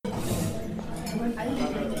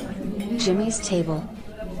Jimmy's Table.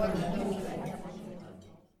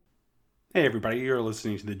 Hey everybody, you're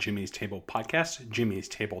listening to the Jimmy's Table podcast,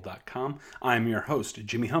 jimmystable.com. I'm your host,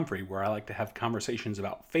 Jimmy Humphrey, where I like to have conversations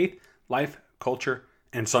about faith, life, culture,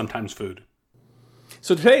 and sometimes food.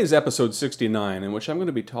 So today is episode 69, in which I'm going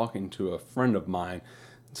to be talking to a friend of mine,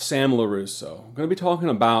 Sam LaRusso. I'm going to be talking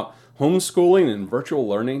about homeschooling and virtual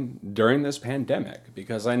learning during this pandemic,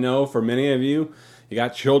 because I know for many of you, you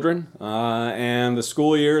got children, and the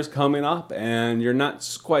school year is coming up, and you're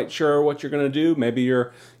not quite sure what you're going to do. Maybe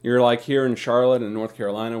you're like here in Charlotte and North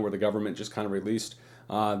Carolina, where the government just kind of released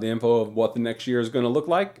the info of what the next year is going to look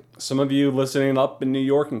like. Some of you listening up in New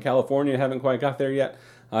York and California haven't quite got there yet,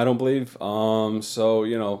 I don't believe. So,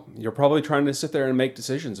 you're probably trying to sit there and make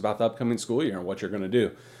decisions about the upcoming school year and what you're going to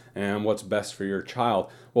do and what's best for your child.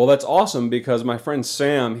 Well, that's awesome, because my friend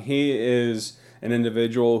Sam, he is an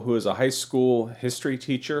individual who is a high school history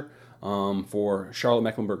teacher for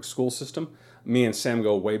Charlotte-Mecklenburg school system. Me and Sam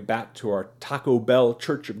go way back to our Taco Bell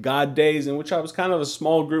Church of God days, in which I was kind of a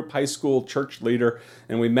small group high school church leader,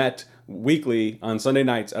 and we met weekly on Sunday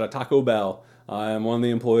nights at a Taco Bell. And one of the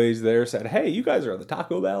employees there said, "Hey, you guys are the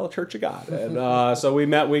Taco Bell Church of God." And so we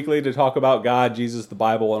met weekly to talk about God, Jesus, the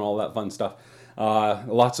Bible, and all that fun stuff.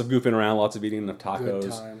 Lots of goofing around, lots of eating of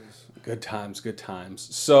tacos. Good times.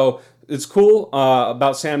 So it's cool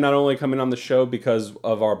about Sam not only coming on the show because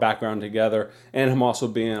of our background together and him also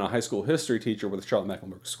being a high school history teacher with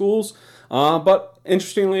Charlotte-Mecklenburg Schools, but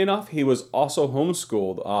interestingly enough, he was also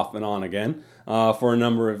homeschooled off and on again for a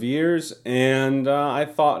number of years. And I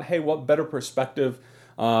thought, hey, what better perspective,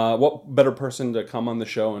 what better person to come on the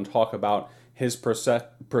show and talk about his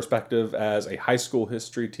perspective as a high school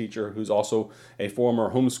history teacher who's also a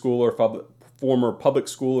former homeschooler, former public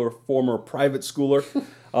schooler, former private schooler.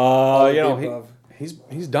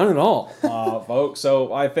 He's done it all, folks.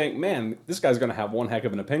 So I think, man, this guy's going to have one heck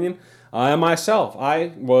of an opinion. And myself,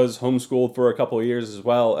 I was homeschooled for a couple of years as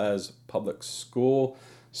well as public school.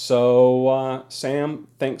 So, Sam,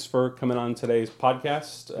 thanks for coming on today's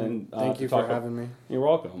podcast. And thank you for having me. You're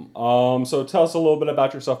welcome. So tell us a little bit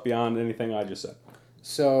about yourself beyond anything I just said.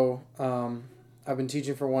 So, I've been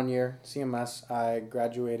teaching for 1 year, CMS. I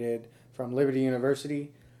graduated from Liberty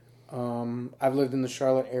University. I've lived in the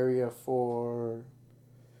Charlotte area for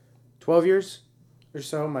 12 years or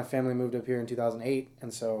so. My family moved up here in 2008,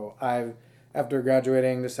 and so after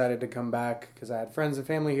graduating, decided to come back because I had friends and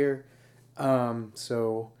family here. Now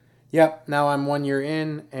I'm 1 year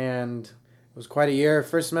in, and it was quite a year.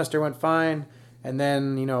 First semester went fine, and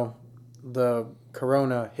then, the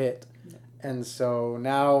corona hit. And so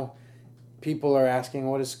now people are asking,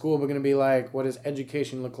 what is school going to be like? What does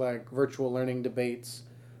education look like? Virtual learning debates,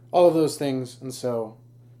 all of those things. And so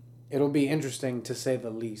it'll be interesting, to say the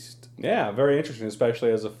least. Yeah, very interesting,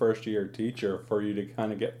 especially as a first-year teacher, for you to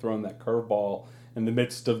kind of get thrown that curveball in the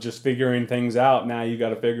midst of just figuring things out. Now you got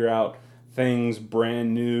to figure out things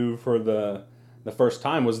brand new for the first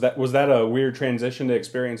time. Was that a weird transition to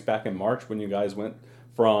experience back in March when you guys went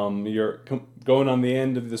from your going on the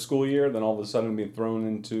end of the school year, then all of a sudden being thrown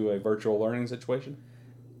into a virtual learning situation?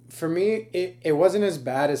 For me, it wasn't as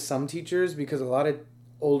bad as some teachers, because a lot of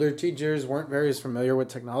older teachers weren't very as familiar with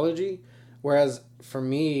technology. Whereas for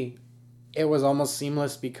me, it was almost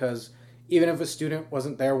seamless, because even if a student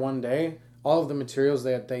wasn't there one day, all of the materials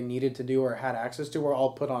that they needed to do or had access to were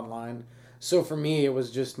all put online. So for me, it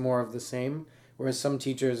was just more of the same. Whereas some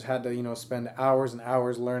teachers had to, spend hours and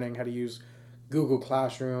hours learning how to use Google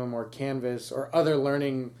Classroom or Canvas or other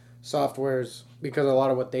learning softwares, because a lot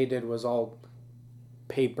of what they did was all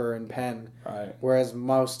paper and pen. Right. Whereas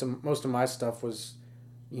most of my stuff was,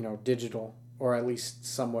 digital, or at least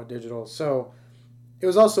somewhat digital. So it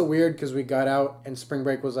was also weird because we got out and spring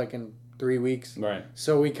break was like in 3 weeks. Right.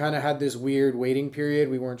 So we kind of had this weird waiting period.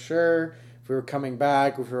 We weren't sure if we were coming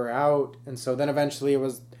back, if we were out. And so then eventually it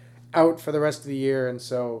was out for the rest of the year. And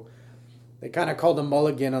so they kind of called a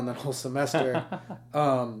mulligan on the whole semester.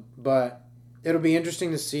 But it'll be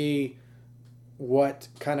interesting to see what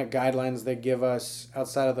kind of guidelines they give us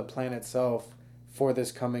outside of the plan itself for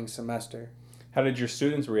this coming semester. How did your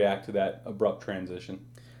students react to that abrupt transition?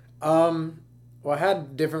 Well, I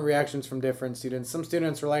had different reactions from different students. Some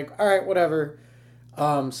students were like, all right, whatever.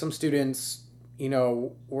 Some students,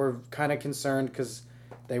 were kind of concerned because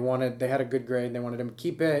they had a good grade. They wanted them to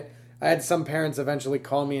keep it. I had some parents eventually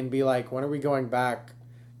call me and be like, when are we going back?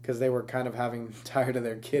 Because they were kind of tired of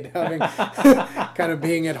their kid having, kind of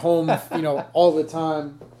being at home, all the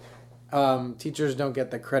time. Teachers don't get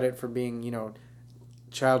the credit for being,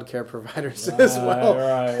 childcare providers as well.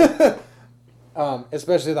 Right.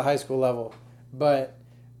 Especially the high school level. But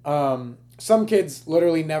some kids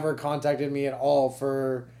literally never contacted me at all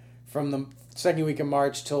from the second week of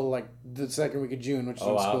March till like the second week of June, which is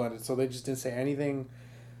when school ended. So they just didn't say anything,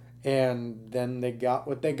 and then they got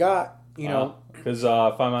what they got. You know, because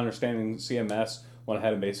if I'm understanding, CMS went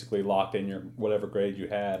ahead and basically locked in your whatever grade you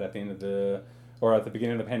had at the end of at the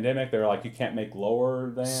beginning of the pandemic. They were like, you can't make lower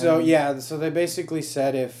than. So yeah, so they basically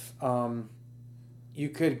said if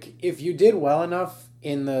you did well enough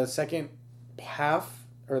in the second half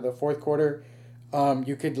or the fourth quarter,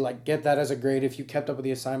 you could like get that as a grade if you kept up with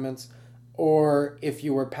the assignments, or if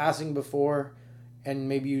you were passing before, and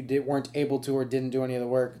maybe you weren't able to or didn't do any of the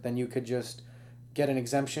work, then you could just get an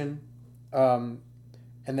exemption. And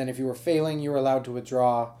then if you were failing, you were allowed to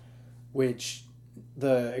withdraw, which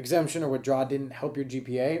the exemption or withdraw didn't help your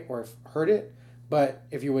GPA or hurt it. But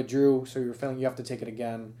if you withdrew, so you were failing, you have to take it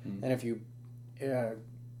again. Mm. And if you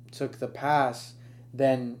took the pass,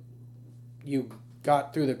 then you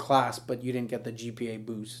got through the class, but you didn't get the GPA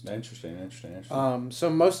boost. Interesting. So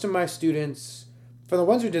most of my students, for the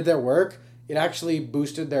ones who did their work, it actually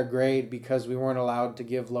boosted their grade because we weren't allowed to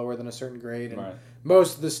give lower than a certain grade. And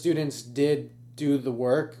most of the students did do the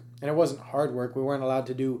work, and it wasn't hard work. We weren't allowed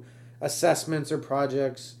to do assessments or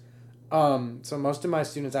projects. So most of my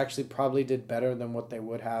students actually probably did better than what they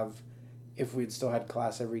would have if we'd still had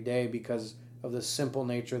class every day because of the simple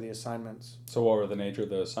nature of the assignments. So what were the nature of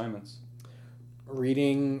the assignments?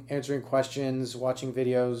 Reading, answering questions, watching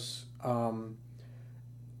videos.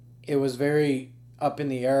 It was very up in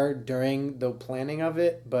the air during the planning of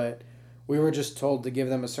it, but we were just told to give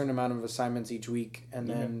them a certain amount of assignments each week, and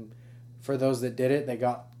then for those that did it, they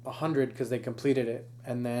got 100 because they completed it,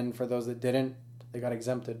 and then for those that didn't, they got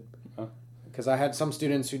exempted. Because I had some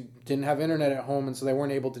students who didn't have internet at home, and so they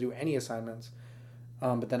weren't able to do any assignments.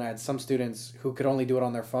 But then I had some students who could only do it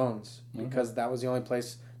on their phones because that was the only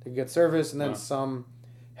place they could get service, and then some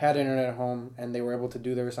had internet at home, and they were able to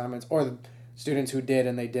do their assignments, or the students who did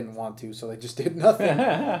and they didn't want to, so they just did nothing,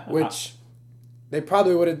 which they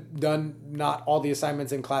probably would have done not all the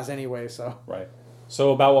assignments in class anyway. So right.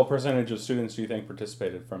 So about what percentage of students do you think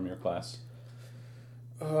participated from your class?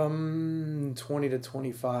 20 to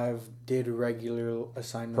 25 did regular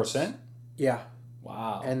assignments. Percent? Yeah.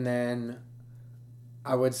 Wow. And then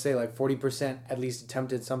I would say like 40% at least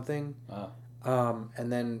attempted something. Wow.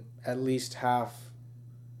 And then at least half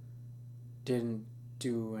didn't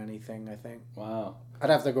do anything, I think. Wow. I'd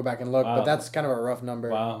have to go back and look, but that's kind of a rough number.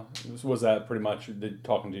 Wow. Was that pretty much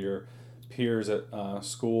talking to your peers at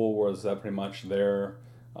school? Was that pretty much their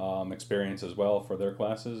experience as well for their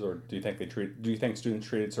classes, or do you think students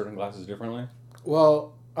treated certain classes differently?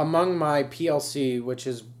 Well, among my PLC, which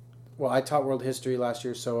is, I taught world history last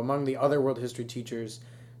year, so among the other world history teachers,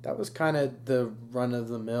 that was kind of the run of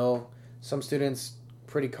the mill. Some students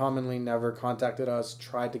pretty commonly never contacted us,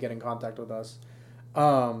 tried to get in contact with us.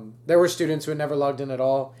 There were students who had never logged in at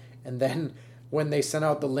all, and then when they sent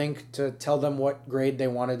out the link to tell them what grade they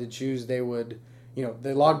wanted to choose, they would,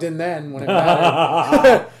 they logged in then when it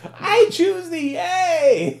mattered. I choose the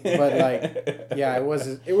A! But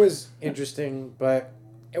it was interesting, but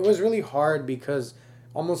it was really hard because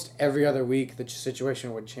almost every other week the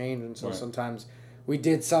situation would change, and so sometimes we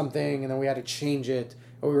did something and then we had to change it,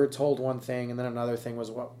 or we were told one thing and then another thing was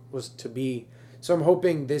what was to be. So I'm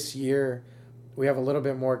hoping this year we have a little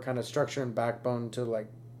bit more kind of structure and backbone to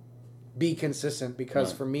be consistent,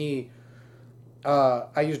 because for me,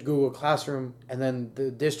 I used Google Classroom, and then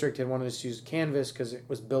the district had wanted us to use Canvas because it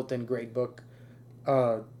was built-in gradebook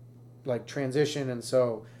transition, and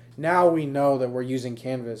so now we know that we're using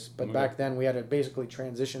Canvas, but back then we had to basically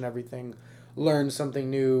transition everything, learn something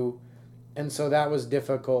new, and so that was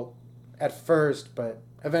difficult at first, but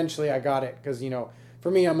eventually I got it because, for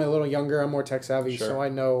me, I'm a little younger, I'm more tech savvy, so I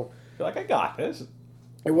know. You're like, I got this.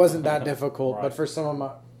 It wasn't that difficult, but for some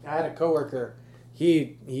of I had a coworker.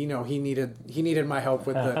 He needed my help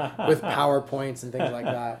with with PowerPoints and things like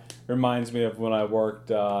that. Reminds me of when I worked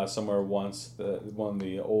somewhere once. One of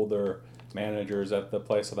the older managers at the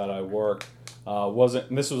place that I worked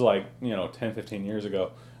this was 10, 15 years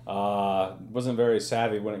ago. Wasn't very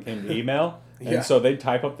savvy when it came to email. And so they'd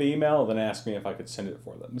type up the email and then ask me if I could send it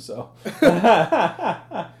for them. So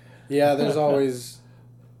yeah, there's always.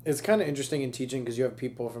 It's kind of interesting in teaching because you have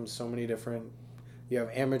people from so many different. You have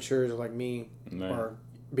amateurs like me, or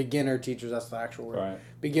beginner teachers. That's the actual word. Right.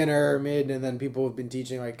 Beginner, mid, and then people who've been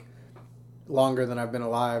teaching longer than I've been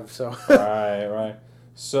alive. So. Right.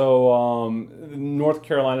 So North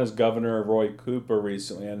Carolina's Governor Roy Cooper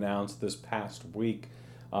recently announced this past week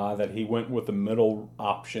that he went with the middle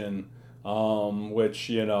option, which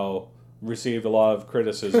received a lot of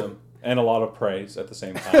criticism and a lot of praise at the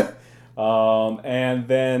same time. And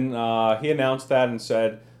then he announced that and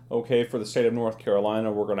said, okay, for the state of North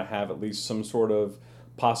Carolina, we're going to have at least some sort of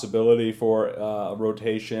possibility for a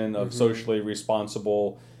rotation of socially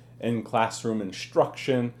responsible in-classroom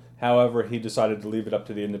instruction. However, he decided to leave it up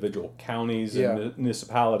to the individual counties and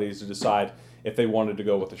municipalities to decide if they wanted to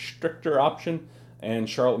go with a stricter option. And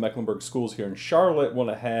Charlotte-Mecklenburg Schools here in Charlotte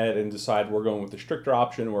went ahead and decided we're going with the stricter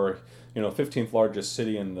option. We're 15th largest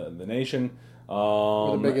city in the nation.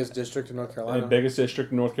 We're the biggest district in North Carolina. The biggest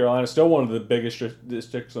district in North Carolina. Still one of the biggest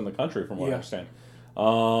districts in the country, from what I understand.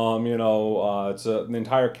 It's the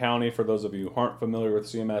entire county. For those of you who aren't familiar with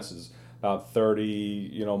CMS, is about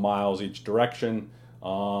 30 miles each direction,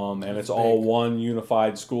 and it's all one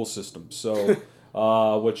unified school system. So,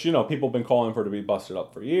 which people have been calling for to be busted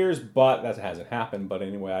up for years, but that hasn't happened. But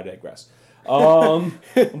anyway, I digress.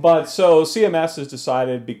 But so CMS has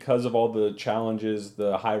decided, because of all the challenges,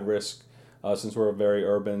 the high risk. Since we're a very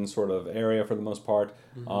urban sort of area for the most part,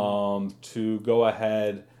 to go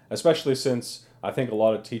ahead, especially since I think a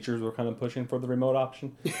lot of teachers were kind of pushing for the remote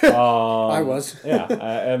option. I was. Yeah,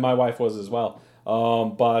 and my wife was as well.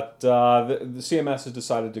 But the CMS has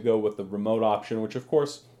decided to go with the remote option, which of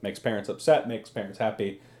course makes parents upset, makes parents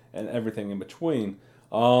happy, and everything in between.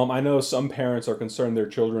 I know some parents are concerned their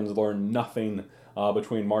children learned nothing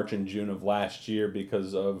between March and June of last year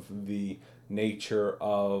because of the nature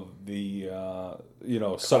of the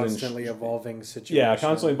sudden constantly evolving situation. Yeah,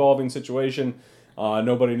 constantly evolving situation.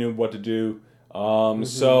 Nobody knew what to do.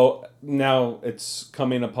 So now it's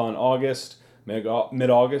coming upon August,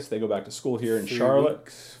 mid-August. They go back to school here in 3 Charlotte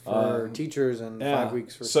weeks for teachers and 5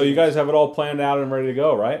 weeks for. So you guys have it all planned out and ready to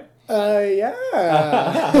go, right? Yeah.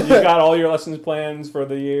 You got all your lessons plans for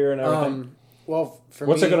the year and everything. Well, for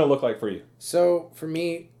what's me, it going to look like for you? So for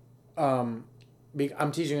me,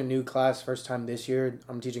 I'm teaching a new class first time this year.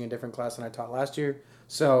 I'm teaching a different class than I taught last year.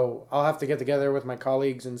 So I'll have to get together with my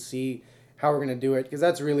colleagues and see how we're going to do it, because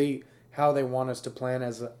that's really how they want us to plan,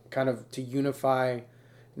 as a kind of to unify,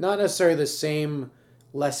 not necessarily the same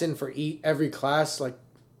lesson for every class, like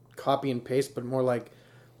copy and paste, but more like,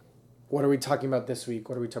 what are we talking about this week?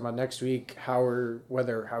 What are we talking about next week? How are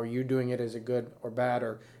you doing it? Is it good or bad?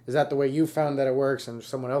 Or is that the way you found that it works and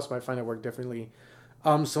someone else might find it work differently?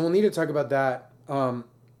 So we'll need to talk about that.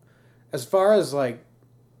 As far as like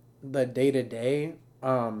the day-to-day,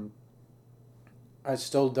 I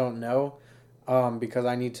still don't know, because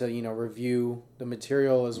I need to, review the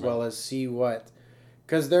material as well as see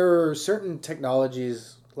because there are certain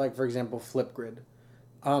technologies, like for example, Flipgrid,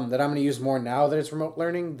 that I'm going to use more now that it's remote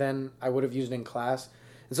learning than I would have used in class.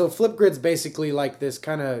 And so Flipgrid's basically like this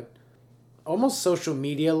kind of almost social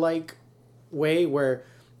media-like way where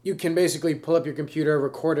you can basically pull up your computer,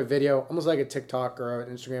 record a video, almost like a TikTok or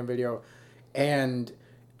an Instagram video, and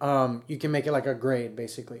you can make it like a grade,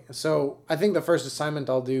 basically. So I think the first assignment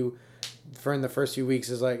I'll do in the first few weeks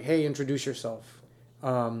is like, hey, introduce yourself.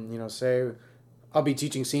 Say, I'll be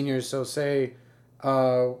teaching seniors, so say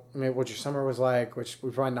maybe what your summer was like, which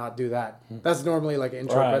we probably not do that. That's normally like an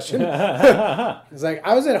intro question. It's like,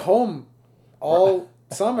 I was at home all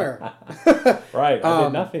summer. Right, I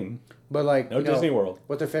did nothing. But like, no Disney World.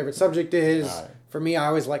 What their favorite subject is. Right. For me, I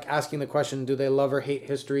always like asking the question, do they love or hate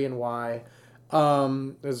history and why?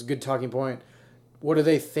 That's a good talking point. What do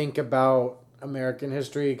they think about American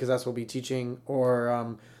history? Because that's what we'll be teaching.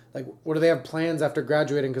 Or what do they have plans after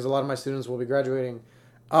graduating? Because a lot of my students will be graduating.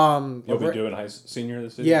 You'll be doing senior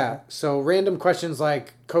this year? Yeah. So random questions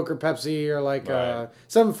like Coke or Pepsi or like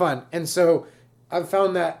something fun. And so I've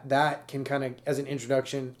found that can kind of, as an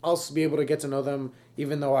introduction, also be able to get to know them,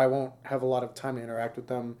 even though I won't have a lot of time to interact with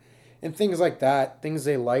them. And things like that, things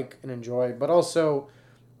they like and enjoy. But also,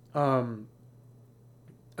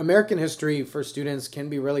 American history for students can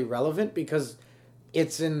be really relevant because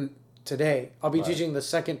it's in today. I'll be teaching the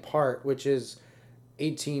second part, which is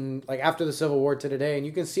after the Civil War to today. And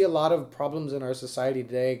you can see a lot of problems in our society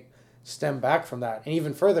today stem back from that, and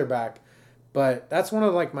even further back. But that's one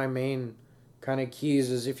of like my main kind of keys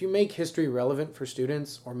is if you make history relevant for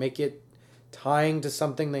students or make it tying to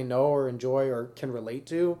something they know or enjoy or can relate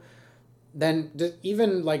to, then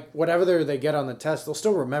even like whatever they get on the test, they'll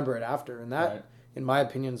still remember it after. And that, in my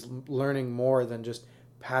opinion, is learning more than just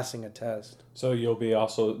passing a test. So you'll be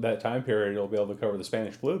also, that time period, you'll be able to cover the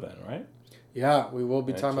Spanish flu then, right? Yeah, we will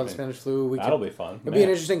be talking about the Spanish flu. That'll be fun. It'll be an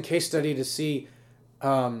interesting case study to see,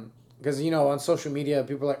 because, on social media,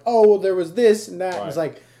 people are like, oh, well, there was this and that. Right. And it's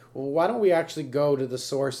like, well, why don't we actually go to the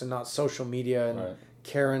source and not social media and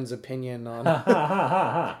Karen's opinion on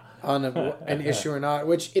an issue or not,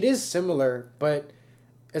 which it is similar, but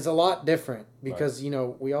it's a lot different because,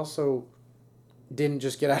 we also didn't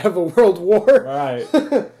just get out of a world war. Right.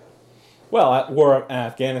 war in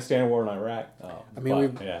Afghanistan, war in Iraq. I mean,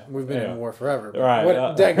 we've been in war forever.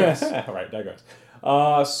 Right. Digress. Right. Digress.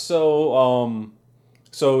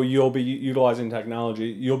 So you'll be utilizing technology.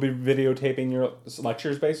 You'll be videotaping your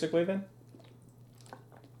lectures, basically, then.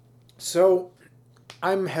 So,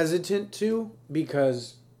 I'm hesitant to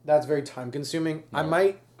because that's very time consuming. Right. I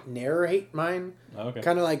might narrate mine. Okay.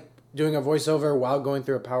 Kind of like doing a voiceover while going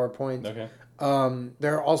through a PowerPoint. Okay.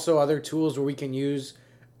 There are also other tools where we can use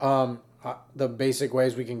the basic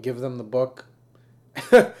ways we can give them the book.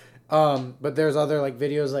 But there's other like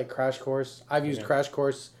videos like Crash Course. I've used Crash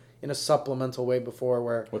Course in a supplemental way before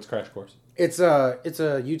where... What's Crash Course? It's a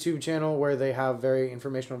YouTube channel where they have very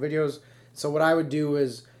informational videos. So what I would do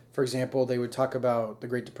is, for example, they would talk about the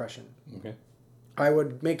Great Depression. Okay. I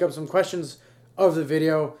would make up some questions of the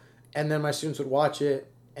video, and then my students would watch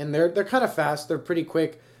it. And they're kind of fast. They're pretty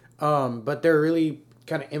quick, but they're really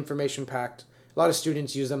kind of information packed. A lot of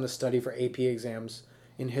students use them to study for AP exams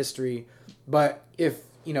in history. But if,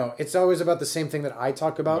 it's always about the same thing that I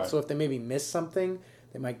talk about. Right. So if they maybe miss something,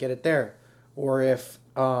 they might get it there. Or if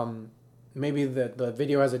maybe the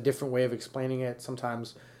video has a different way of explaining it.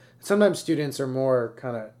 Sometimes students are more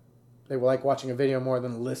kind of, they like watching a video more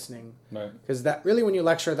than listening. Right. Because that really, when you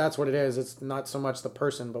lecture, that's what it is. It's not so much the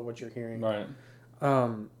person, but what you're hearing. Right.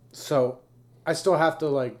 So I still have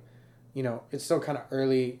to it's still kind of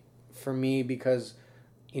early for me because,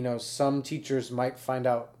 some teachers might find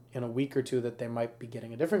out in a week or two that they might be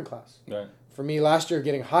getting a different class. Right. For me, last year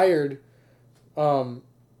getting hired, I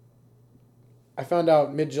found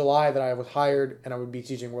out mid-July that I was hired and I would be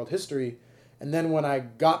teaching world history. And then when I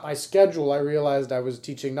got my schedule, I realized I was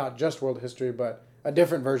teaching not just world history, but a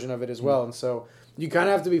different version of it as well. And so you kind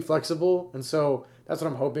of have to be flexible. And so that's what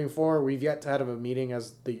I'm hoping for. We've yet to have a meeting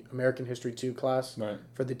as the American History 2 class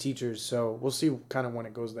for the teachers. So we'll see kind of when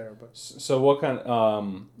it goes there. But so what kind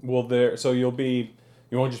so you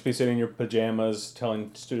won't just be sitting in your pajamas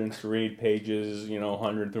telling students to read pages,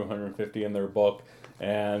 100 through 150 in their book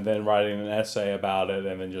and then writing an essay about it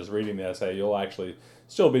and then just reading the essay. You'll actually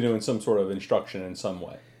still be doing some sort of instruction in some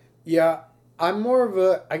way. Yeah, I'm more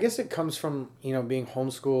of I guess it comes from, being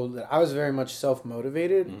homeschooled, that I was very much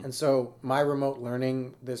self-motivated. Mm-hmm. And so my remote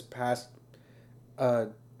learning this past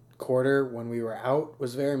quarter when we were out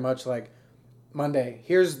was very much like, Monday,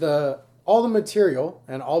 here's all the material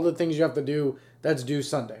and all the things you have to do that's due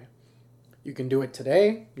Sunday. You can do it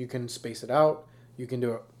today. You can space it out. You can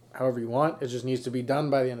do it however you want. It just needs to be done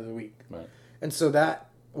by the end of the week. Right. And so that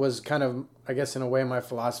was kind of, I guess, in a way, my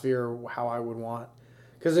philosophy or how I would want.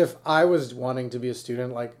 Because if I was wanting to be a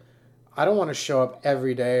student, I don't want to show up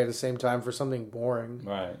every day at the same time for something boring.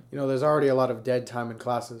 Right. There's already a lot of dead time in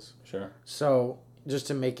classes. Sure. So just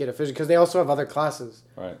to make it efficient, because they also have other classes.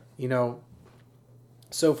 Right.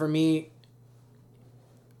 So for me,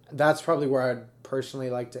 that's probably where I'd personally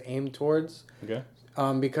like to aim towards. Okay.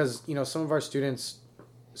 Because, some of our students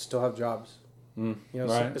still have jobs.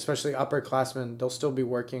 Right. Especially upperclassmen, they'll still be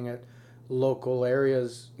working at local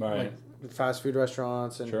areas, right. like fast food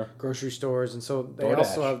restaurants and grocery stores. And so they DoorDash.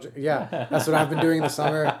 also have, that's what I've been doing in the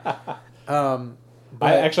summer.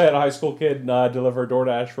 I actually had a high school kid deliver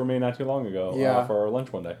DoorDash for me not too long ago for our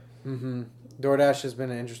lunch one day. Mm-hmm. DoorDash has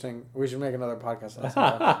been interesting. We should make another podcast on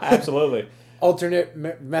that. Absolutely.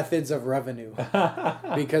 Alternate methods of revenue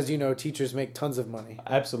because teachers make tons of money.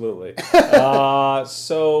 Absolutely.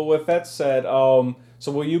 So with that said, so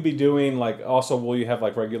will you be doing will you have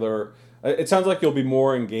regular? It sounds like you'll be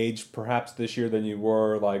more engaged perhaps this year than you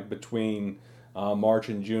were between March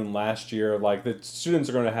and June last year. The students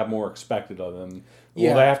are going to have more expected of them.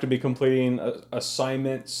 Will they have to be completing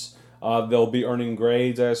assignments? They'll be earning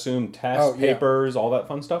grades, I assume, tests, papers, all that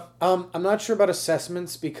fun stuff? I'm not sure about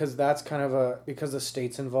assessments because that's kind of because the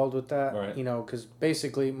state's involved with that. Right. Because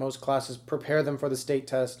basically most classes prepare them for the state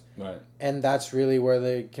test. Right. And that's really where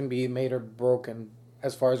they can be made or broken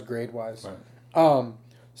as far as grade-wise. Right.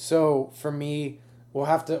 So for me,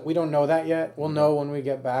 we don't know that yet. We'll know when we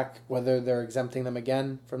get back whether they're exempting them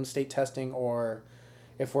again from state testing or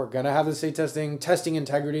if we're going to have the state testing. Testing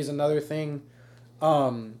integrity is another thing.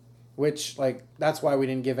 Which, that's why we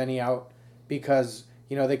didn't give any out because,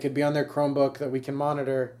 they could be on their Chromebook that we can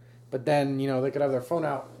monitor, but then, they could have their phone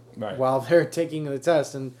out while they're taking the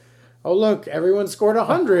test and, oh, look, everyone scored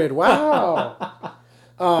 100. Wow.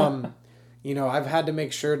 I've had to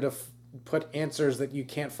make sure to put answers that you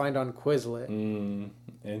can't find on Quizlet.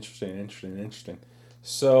 Interesting.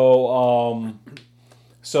 So,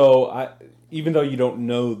 even though you don't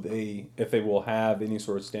know if they will have any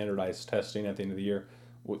sort of standardized testing at the end of the year,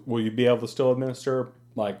 will you be able to still administer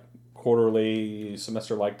quarterly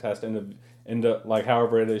semester-like test into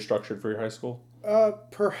however it is structured for your high school?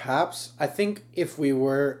 Perhaps. I think if we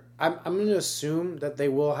were, I'm going to assume that they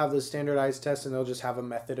will have the standardized test and they'll just have a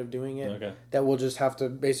method of doing it that we'll just have to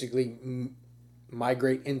basically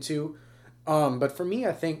migrate into. But for me,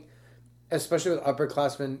 I think, especially with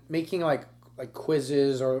upperclassmen, making like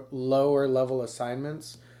quizzes or lower level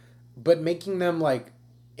assignments, but making them like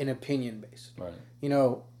an opinion based. Right. You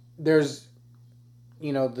know, there's,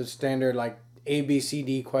 you know, the standard like A, B, C,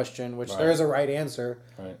 D question, which there is a right answer.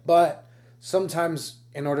 Right. But sometimes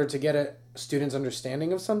in order to get a student's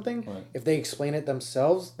understanding of something, if they explain it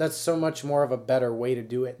themselves, that's so much more of a better way to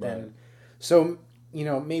do it than. So, you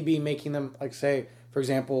know, maybe making them like say, for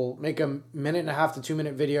example, make a 1.5 to 2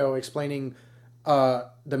 minute video explaining the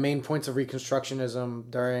main points of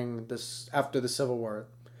Reconstructionism after the Civil War,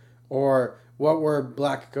 or what were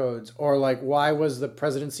black codes, or like why was the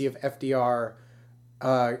presidency of FDR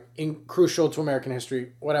crucial to American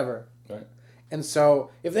history, whatever. Right. And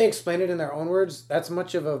so if they explain it in their own words, that's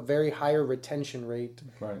much of a very higher retention rate.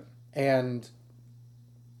 Right. And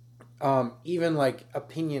even like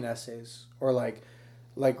opinion essays or like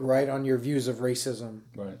write on your views of racism.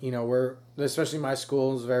 Right. You know, especially my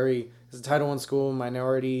school is it's a Title I school,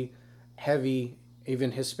 minority heavy,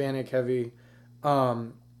 even Hispanic heavy.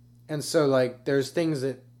 And so like there's things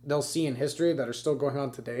that they'll see in history that are still going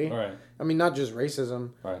on today. Right. I mean, not just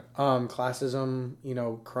racism, right. Classism, you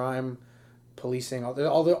know, crime, policing,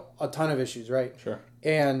 a ton of issues, right? Sure.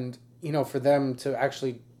 And, you know, for them to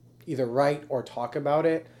actually either write or talk about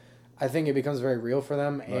it, I think it becomes very real for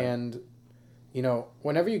them. Right. And, you know,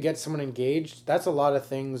 whenever you get someone engaged, that's a lot of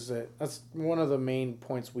things that's one of the main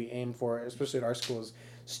points we aim for, especially at our school, is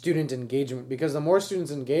student engagement. Because the more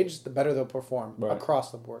students engaged, the better they'll perform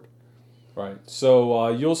across the board. Right. So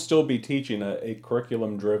you'll still be teaching a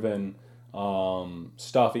curriculum-driven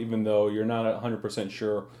stuff, even though you're not 100%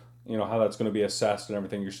 sure, you know, how that's going to be assessed and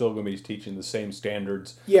everything. You're still going to be teaching the same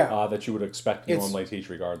standards that you would expect to normally teach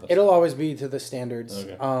regardless. It'll always be to the standards.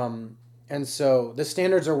 Okay. And so the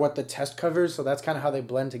standards are what the test covers, so that's kind of how they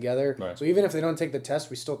blend together. Right. So even if they don't take the test,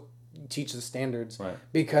 we still teach the standards. Right.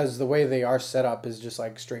 Because the way they are set up is just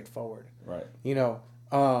like straightforward. Right. You know,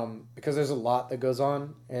 because there's a lot that goes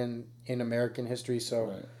on in American history,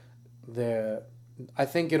 so I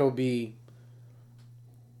think it'll be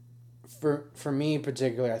for me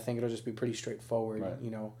particularly, I think it'll just be pretty straightforward. Right.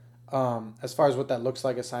 You know, as far as what that looks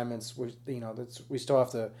like, assignments, we still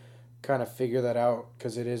have to kind of figure that out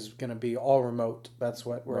because it is going to be all remote. That's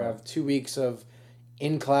what we have 2 weeks of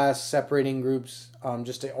in class separating groups,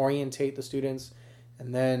 just to orientate the students,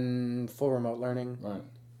 and then full remote learning.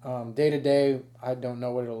 Right. Day to day, I don't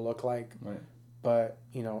know what it'll look like. Right. But,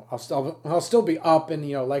 you know, I'll still be up and,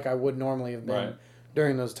 you know, like I would normally have been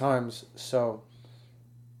during those times. So,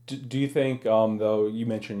 do you think, though, you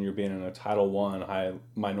mentioned you're being in a Title I high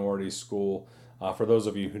minority school. For those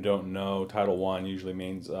of you who don't know, Title I usually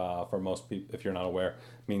means, for most people, if you're not aware,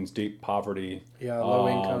 means deep poverty. Yeah, low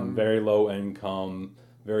income. Very low income,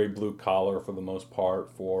 very blue collar for the most part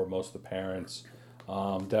for most of the parents.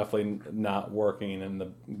 Definitely not working in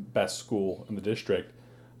the best school in the district.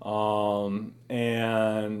 And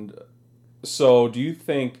so do you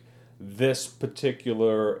think this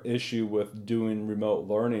particular issue with doing remote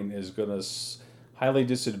learning is going to highly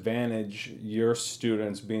disadvantage your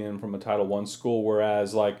students being from a Title I school,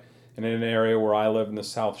 whereas like in an area where I live in the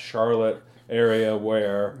South Charlotte area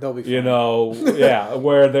where, you know,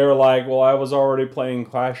 where they're like, well, I was already playing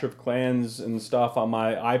Clash of Clans and stuff on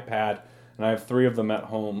my iPad and I have 3 of them at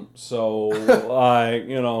home. So like,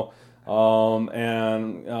 you know,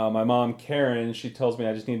 and my mom, Karen, she tells me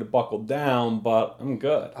I just need to buckle down, but I'm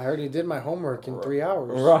good. I already did my homework in 3 hours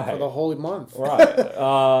for the whole month.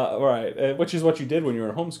 Right. Which is what you did when you were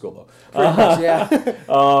in homeschool, though. Pretty much, yeah.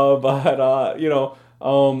 But, you know,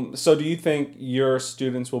 so do you think your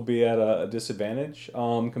students will be at a disadvantage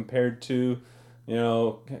compared to, you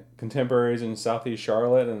know, contemporaries in Southeast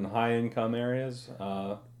Charlotte and high-income areas?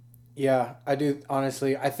 Yeah, I do,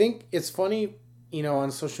 honestly. I think it's funny, you know, on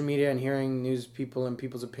social media and hearing news people and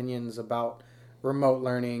people's opinions about remote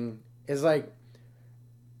learning is like,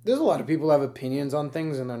 there's a lot of people who have opinions on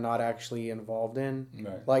things and they're not actually involved in.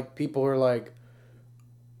 Right. Like people who are like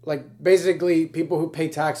basically people who pay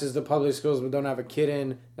taxes to public schools but don't have a kid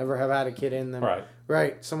in, never have had a kid in them. Right.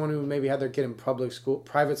 Right. Someone who maybe had their kid in public school,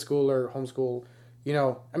 private school or homeschool, you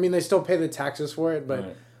know, I mean, they still pay the taxes for it,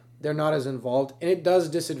 but they're not as involved. And it does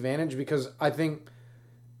disadvantage because I think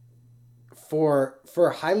for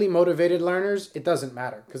highly motivated learners, it doesn't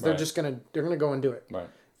matter because they're just they're gonna go and do it. Right.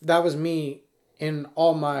 That was me in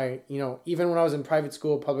all my, you know, even when I was in private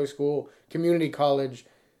school, public school, community college,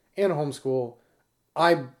 and homeschool.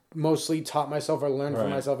 I mostly taught myself or learned for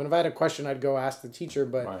myself. And if I had a question, I'd go ask the teacher.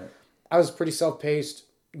 But I was pretty self-paced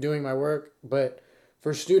doing my work. But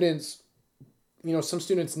for students, some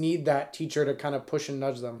students need that teacher to kind of push and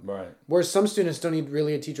nudge them. Right. Whereas some students don't need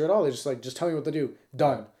really a teacher at all. They're just like, just tell me what to do.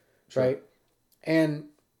 Done. Sure. Right. And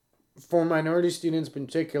for minority students in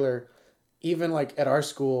particular, even like at our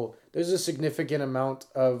school, there's a significant amount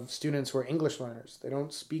of students who are English learners. They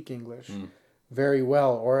don't speak English very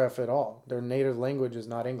well, or if at all. Their native language is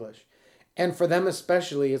not English. And for them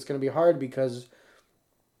especially, it's going to be hard because,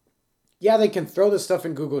 yeah, they can throw this stuff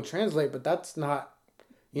in Google Translate, but that's not,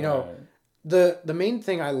 the main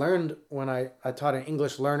thing I learned when I taught an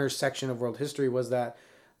English learners section of world history was that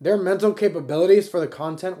their mental capabilities for the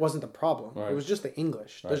content wasn't the problem. It was just the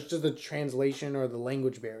English. There's just the translation or the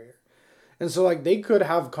language barrier. And so, like, they could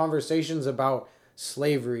have conversations about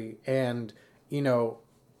slavery and,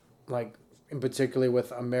 like, in particular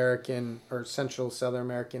with American or Central Southern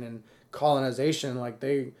American and colonization, like,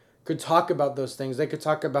 they could talk about those things. They could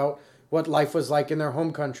talk about what life was like in their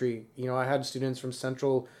home country. I had students from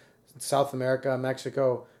Central, South America,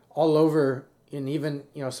 Mexico, all over, and even,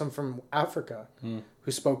 some from Africa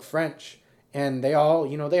who spoke French. And they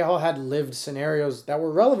all had lived scenarios that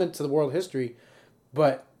were relevant to the world history,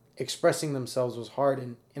 but expressing themselves was hard,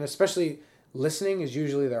 and especially listening is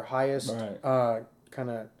usually their highest kind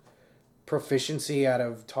of proficiency out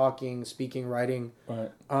of talking, speaking, writing.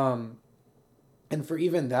 And for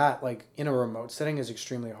even that, like in a remote setting, is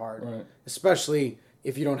extremely hard, especially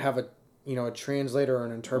if you don't have a translator or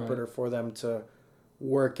an interpreter for them to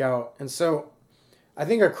work out. And so I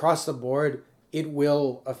think across the board, it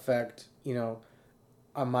will affect,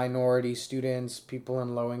 a minority students, people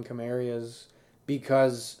in low income areas,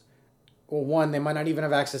 because, well, one, they might not even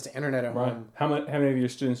have access to internet at home. How many of your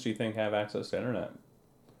students do you think have access to internet?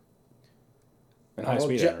 And high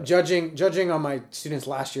speed internet? Judging on my students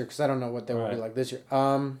last year, because I don't know what they will be like this year.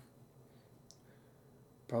 Probably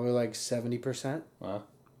like 70%. Wow.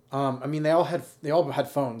 I mean, they all had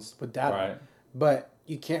phones with data, but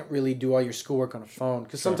you can't really do all your schoolwork on a phone,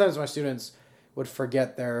 because sometimes my students would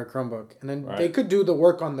forget their Chromebook, and then they could do the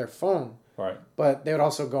work on their phone, but they would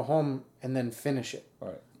also go home and then finish it.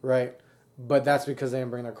 Right. But that's because they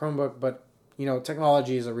didn't bring their Chromebook. But,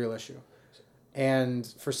 technology is a real issue. And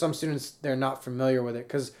for some students, they're not familiar with it.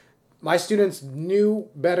 Because my students knew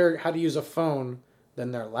better how to use a phone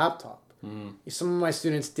than their laptop. Some of my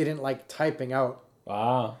students didn't like typing out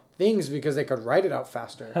things because they could write it out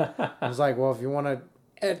faster. I was like, well, if you want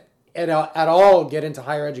to at all get into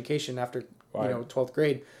higher education after 12th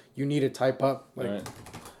grade, you need to type up.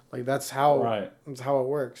 Like that's how it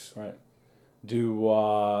works.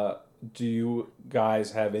 Do you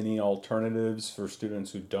guys have any alternatives for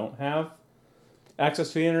students who don't have access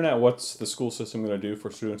to the internet? What's the school system going to do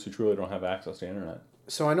for students who truly don't have access to the internet?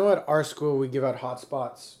 So I know at our school we give out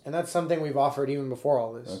hotspots, and that's something we've offered even before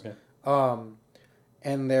all this.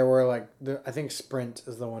 And there were I think Sprint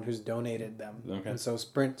is the one who's donated them. And so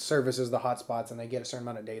Sprint services the hotspots, and they get a certain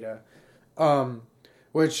amount of data.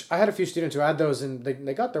 Which I had a few students who had those, and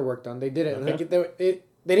they got their work done. They did it. And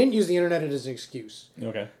they didn't use the internet as an excuse.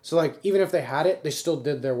 So even if they had it, they still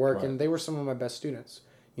did their work, and they were some of my best students.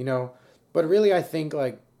 But really, I think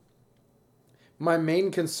my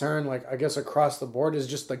main concern, I guess across the board, is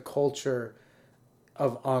just the culture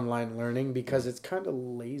of online learning, because it's kind of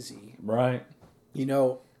lazy.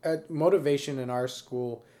 Motivation in our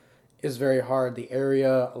school is very hard. The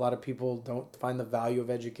area, a lot of people don't find the value of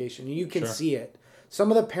education. You can see it.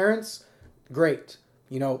 Some of the parents, great.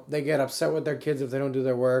 They get upset with their kids if they don't do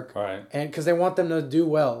their work. And because they want them to do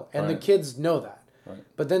well. And the kids know that.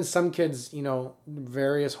 But then some kids,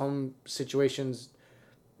 various home situations,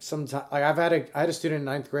 sometimes, I had a student in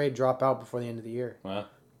 9th grade drop out before the end of the year.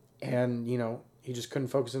 And, he just couldn't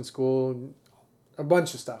focus in school. A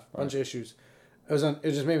bunch of stuff, a bunch of issues. It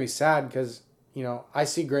just made me sad because, I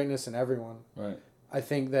see greatness in everyone. I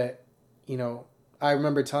think that, I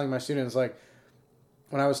remember telling my students,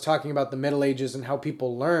 when I was talking about the Middle Ages and how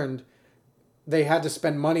people learned, they had to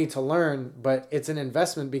spend money to learn, but it's an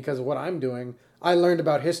investment because of what I'm doing. I learned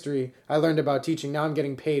about history. I learned about teaching. Now I'm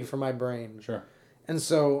getting paid for my brain. And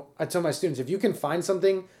so I tell my students, if you can find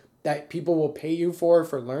something that people will pay you for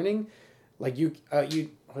learning, you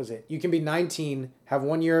can be 19, have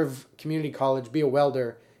 1 year of community college, be a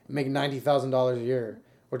welder, and make $90,000 a year,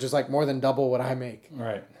 which is more than double what I make.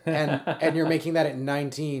 And you're making that at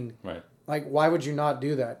 19. Why would you not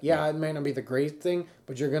do that? Yeah, it may not be the great thing,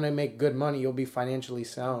 but you're going to make good money. You'll be financially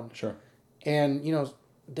sound. And,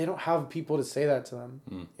 they don't have people to say that to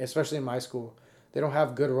them, especially in my school. They don't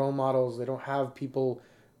have good role models. They don't have people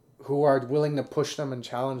who are willing to push them and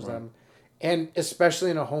challenge them. And especially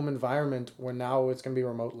in a home environment where now it's going to be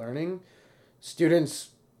remote learning, students,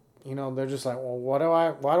 they're just like, well, why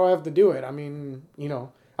do I have to do it? I mean,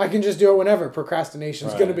 I can just do it whenever. Procrastination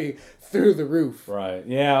is going to be through the roof. Right.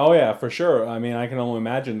 Yeah. Oh, yeah, for sure. I mean, I can only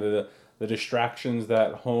imagine the distractions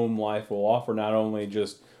that home life will offer, not only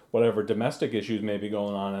just whatever domestic issues may be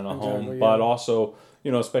going on in a home, but also,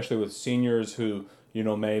 especially with seniors who,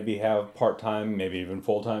 maybe have part-time, maybe even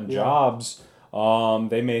full-time jobs.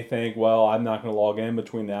 They may think, well, I'm not going to log in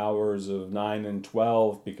between the hours of 9 and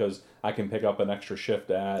 12 because I can pick up an extra shift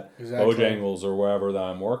at Bojangles or wherever that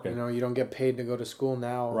I'm working. You don't get paid to go to school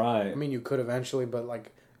now. Right. I mean, you could eventually, but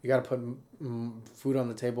you got to put food on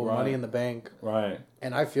the table, money in the bank. Right.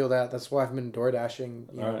 And I feel that's why I've been door dashing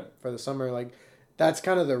for the summer. Like, that's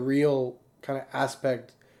kind of the real kind of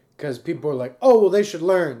aspect, because people are like, oh, well, they should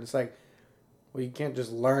learn. It's like, well, you can't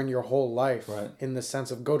just learn your whole life in the sense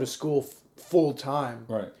of go to school full time.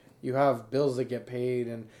 Right. You have bills that get paid,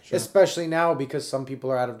 and especially now because some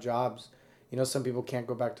people are out of jobs. Some people can't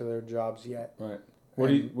go back to their jobs yet. Right. What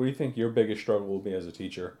do you think your biggest struggle will be as a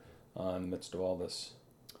teacher in the midst of all this?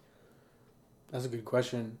 That's a good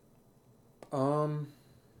question. I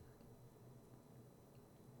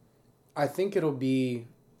think it'll be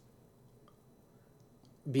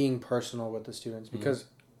being personal with the students, because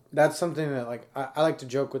that's something that I like to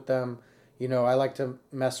joke with them. I like to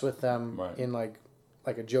mess with them in like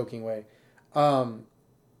a joking way.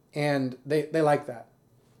 And they like that.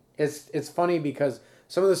 It's funny because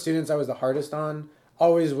some of the students I was the hardest on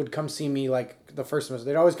always would come see me the first semester.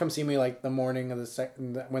 They'd always come see me the morning of the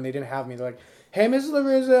second, when they didn't have me. They're like, hey, Mrs.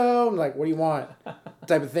 Larizzo. I'm like, what do you want?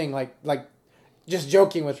 Type of thing. Like just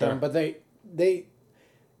joking with them. But they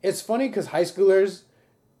it's funny because high schoolers,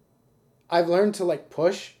 I've learned to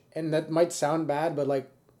push, and that might sound bad, but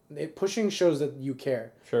pushing shows that you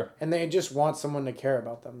care. Sure. And they just want someone to care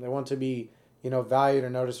about them. They want to be, valued or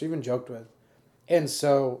noticed or even joked with. And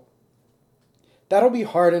so that'll be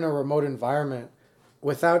hard in a remote environment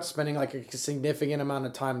without spending a significant amount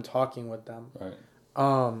of time talking with them. Right.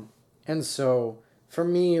 And so for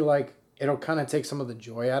me, it'll kind of take some of the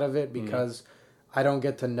joy out of it, because I don't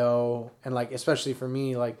get to know, and especially for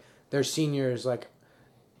me, they're seniors,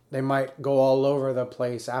 they might go all over the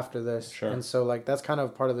place after this. Sure. And so that's kind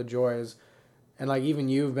of part of the joy is, and even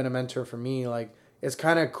you've been a mentor for me, it's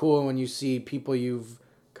kind of cool when you see people you've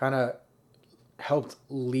kind of helped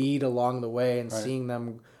lead along the way and seeing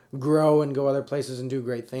them grow and go other places and do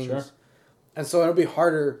great things. Sure. And so it'll be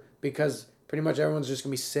harder because pretty much everyone's just going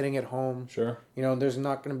to be sitting at home. Sure. There's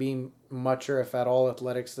not going to be much or if at all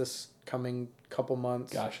athletics this coming couple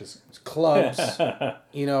months. Gosh, it's clubs. There's not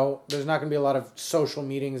going to be a lot of social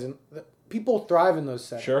meetings, and people thrive in those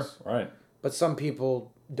settings. Sure, right. But some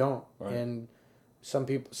people don't. Right. And some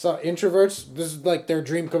introverts, this is their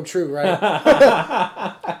dream come true, right?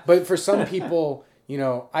 But for some people,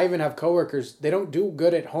 I even have coworkers, they don't do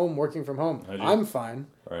good at home working from home. I'm fine.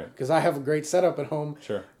 Right. Because I have a great setup at home.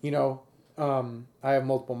 Sure. I have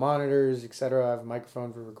multiple monitors, etc. I have a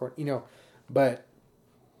microphone for recording, but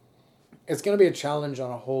it's going to be a challenge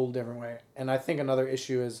on a whole different way. And I think another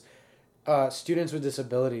issue is students with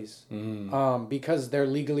disabilities, because they're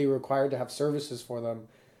legally required to have services for them,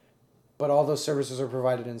 but all those services are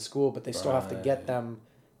provided in school, but they still have to get them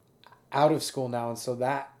out of school now. And so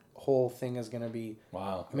that whole thing is going to be...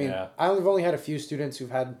 Wow. I mean, I've only had a few students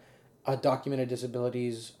who've had documented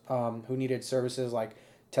disabilities who needed services like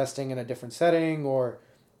testing in a different setting or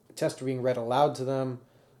tests being read aloud to them.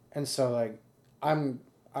 And so,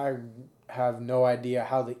 I have no idea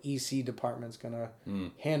how the EC department's going to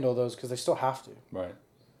handle those, because they still have to. Right.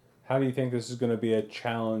 How do you think this is going to be a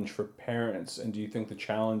challenge for parents? And do you think the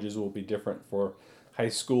challenges will be different for high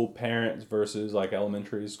school parents versus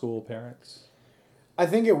elementary school parents? I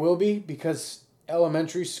think it will be, because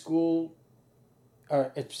elementary school,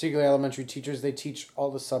 particularly elementary teachers, they teach all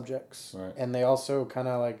the subjects. Right. And they also kind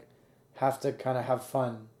of have to kind of have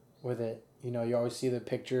fun with it. You always see the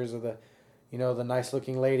pictures of the nice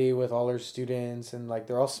looking lady with all her students, and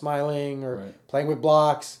they're all smiling or playing with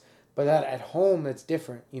blocks. But that at home, it's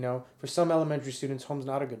different. For some elementary students, home's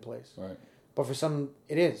not a good place. Right. But for some,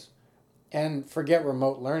 it is. And forget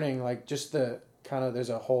remote learning, just the kind of, there's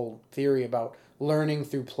a whole theory about learning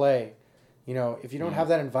through play. If you don't have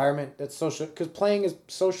that environment that's social, because playing is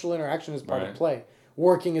social interaction is part of play.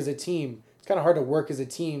 Working as a team, it's kind of hard to work as a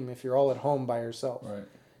team if you're all at home by yourself. Right.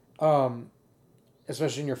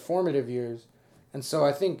 Especially in your formative years. And so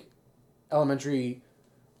I think elementary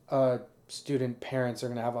student parents are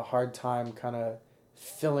going to have a hard time kind of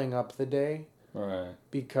filling up the day. Right.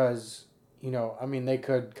 Because, they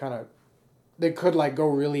could go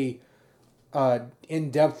really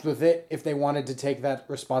in depth with it if they wanted to take that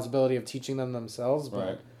responsibility of teaching them themselves. But,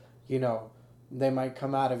 Right. you know, they might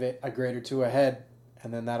come out of it a grade or two ahead,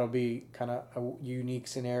 and then that'll be kind of a unique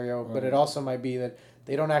scenario. Right. But it also might be that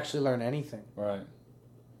they don't actually learn anything. Right.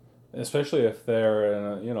 Especially if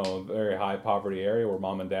they're in a, a very high poverty area where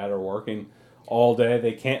mom and dad are working all day.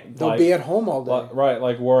 They can't. They'll be at home all day. Right.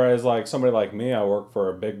 Like, whereas, like, somebody like me, I work for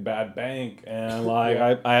a big bad bank, and, like,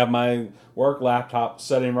 Yeah. I have my work laptop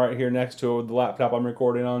sitting right here next to the laptop I'm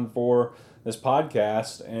recording on for this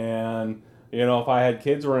podcast. And, if I had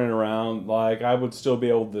kids running around, like, I would still be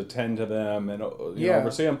able to tend to them and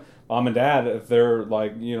oversee them. Mom and dad, if they're,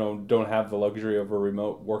 like, don't have the luxury of a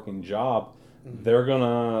remote working job, they're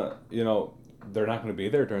gonna, they're not going to be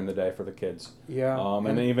there during the day for the kids. Yeah.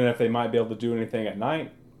 And even if they might be able to do anything at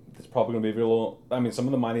night, it's probably going to be a little. I mean, some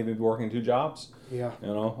of them might even be working 2 jobs. Yeah.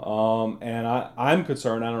 And I'm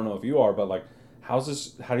concerned. I don't know if you are, but, like, how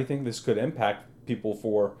do you think this could impact people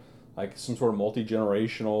for, like, some sort of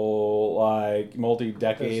multi-generational, like,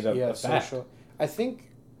 multi-decade of effect? Social. I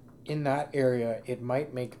think in that area, it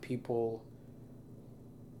might make people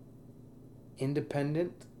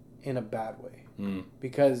independent in a bad way.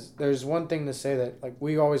 Because there's one thing to say that, like,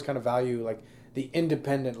 we always kind of value, like, the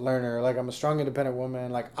independent learner. Like, I'm a strong, independent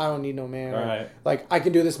woman. Like, I don't need no man. Right. Or, like, I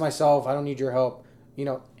can do this myself. I don't need your help.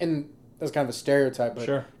 And that's kind of a stereotype. But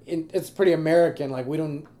Sure. It's pretty American. Like,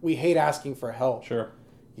 we hate asking for help. Sure.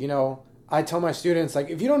 I tell my students, like,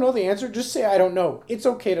 if you don't know the answer, just say I don't know. It's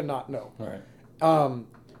okay to not know. Right.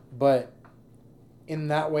 But in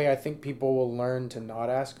that way, I think people will learn to not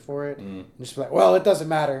ask for it. And just be like, well, it doesn't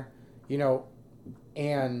matter.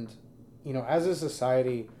 And, as a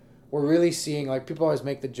society, we're really seeing, like, people always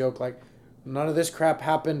make the joke, like, none of this crap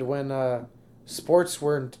happened when sports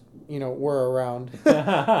were around.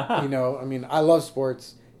 I mean, I love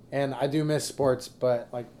sports, and I do miss sports, but,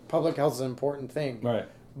 like, public health is an important thing. Right.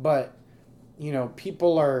 But,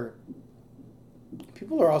 people are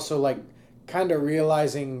also, like, kind of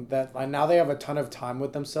realizing that, like, now they have a ton of time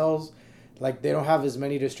with themselves. Like, they don't have as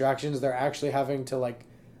many distractions. They're actually having to, like,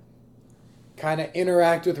 kind of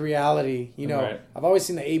interact with reality. Right. I've always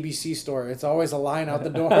seen the ABC store. It's always a line out the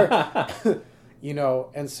door.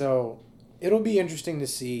 And so it'll be interesting to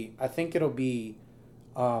see. I think it'll be,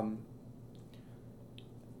 for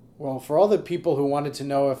all the people who wanted to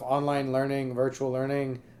know if online learning, virtual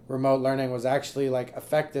learning, remote learning was actually, like,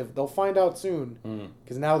 effective, they'll find out soon.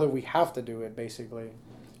 Because now that we have to do it, basically.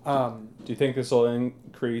 Do you think this will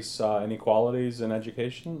increase inequalities in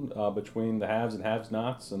education between the haves and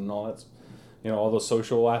have-nots and all that? All those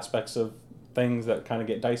social aspects of things that kind of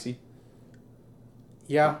get dicey?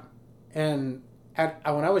 Yeah. And when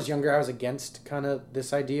I was younger, I was against kind of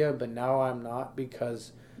this idea, but now I'm not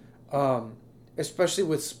because, especially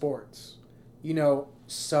with sports,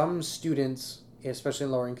 some students, especially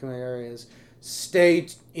in lower income areas, stay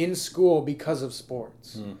in school because of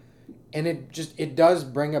sports. And it does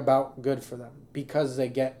bring about good for them because they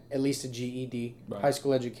get at least a GED, right. High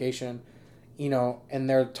school education, and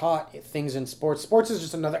they're taught things in sports. Sports is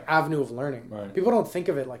just another avenue of learning. Right. People don't think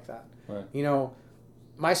of it like that. Right.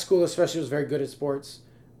 My school especially was very good at sports.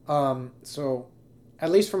 So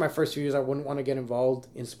at least for my first few years, I wouldn't want to get involved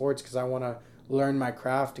in sports because I want to learn my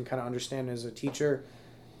craft and kind of understand as a teacher.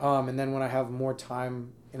 And then when I have more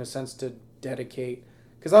time, in a sense, to dedicate,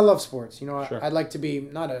 because I love sports. Sure. I'd like to be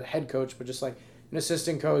not a head coach, but just like an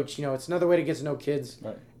assistant coach. It's another way to get to know kids.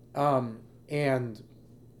 Right.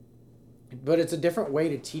 But it's a different way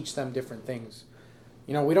to teach them different things.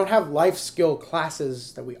 We don't have life skill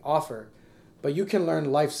classes that we offer, but you can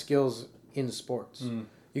learn life skills in sports.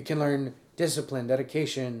 You can learn discipline,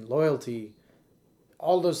 dedication, loyalty,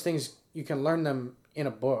 all those things. You can learn them in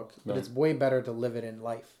a book, but it's way better to live it in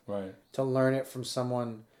life. Right. To learn it from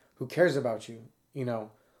someone who cares about you,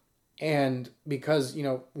 And because,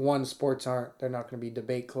 sports they're not going to be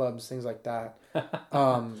debate clubs, things like that.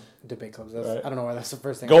 Debate clubs, Right. I don't know why that's the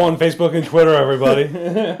first thing. Go on Facebook and Twitter, everybody.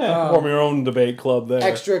 Form your own debate club there.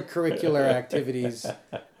 Extracurricular activities.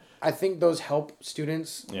 I think those help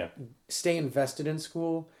students stay invested in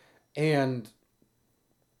school. And,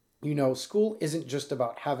 school isn't just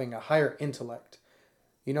about having a higher intellect.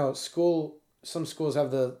 Some schools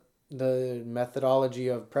have the methodology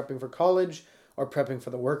of prepping for college or prepping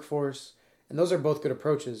for the workforce. And those are both good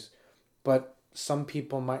approaches. But some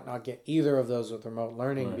people might not get either of those with remote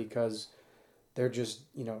learning because they're just,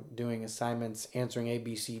 doing assignments, answering A,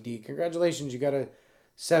 B, C, D. Congratulations, you got a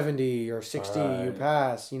 70 or 60, you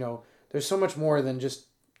pass. There's so much more than just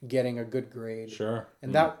getting a good grade. Sure.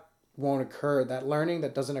 And that won't occur. That learning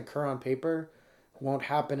that doesn't occur on paper won't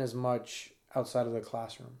happen as much outside of the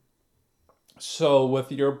classroom. So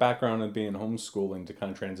with your background in being homeschooling, to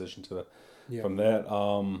kind of transition to Yeah. from that,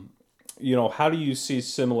 how do you see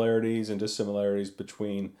similarities and dissimilarities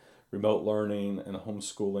between remote learning and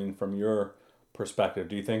homeschooling from your perspective?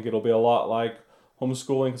 Do you think it'll be a lot like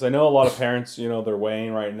homeschooling? Because I know a lot of parents, they're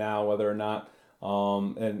weighing right now whether or not,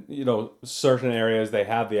 and certain areas they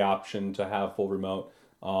have the option to have full remote,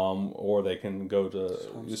 or they can go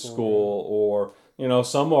to school, or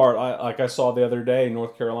some are like I saw the other day,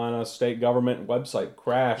 North Carolina state government website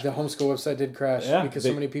crashed. The homeschool website did crash because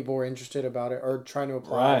so many people were interested about it or trying to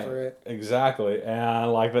apply for it. Exactly,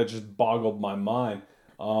 and like that just boggled my mind.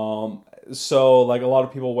 So like a lot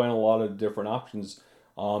of people went a lot of different options,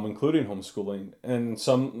 including homeschooling, and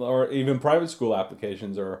some or even private school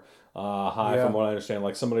applications are high from what I understand.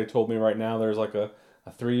 Like somebody told me right now, there's like a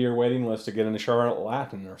 3-year waiting list to get into Charlotte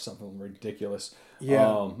Latin or something ridiculous.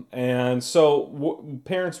 Yeah. And so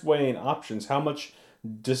parents weighing options, how much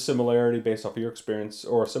dissimilarity based off of your experience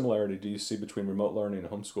or similarity do you see between remote learning and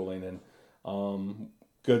homeschooling, and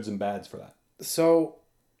goods and bads for that? So,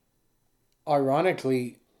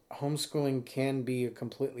 ironically, homeschooling can be a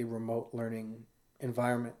completely remote learning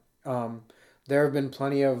environment. There have been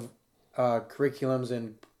plenty of curriculums,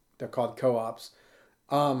 and they're called co-ops,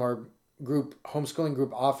 or homeschooling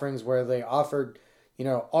group offerings where they offered,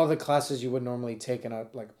 all the classes you would normally take in a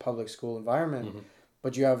public school environment,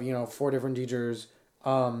 but you have 4 different teachers.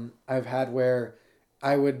 I've had where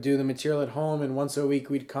I would do the material at home, and once a week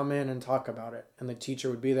we'd come in and talk about it, and the teacher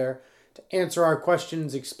would be there to answer our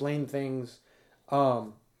questions, explain things,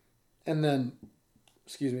 and then,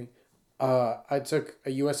 excuse me, I took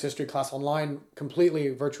a U.S. history class online, completely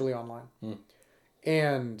virtually online,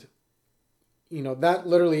 and that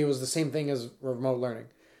literally was the same thing as remote learning.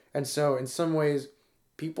 And so in some ways,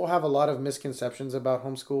 people have a lot of misconceptions about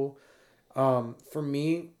homeschool. For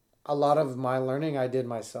me, a lot of my learning I did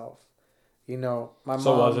myself. My mom.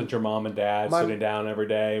 So wasn't your mom and dad sitting down every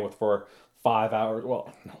day for 5 hours?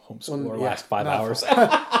 Well, no, homeschool or last 5 hours.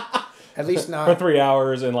 At least not for 3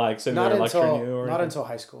 hours and sitting there lecturing you, or not anything? until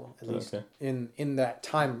high school, at least. Okay. In that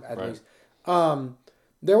time, at least.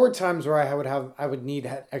 There were times where I would need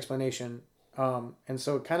explanation. And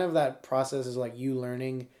so kind of that process is like you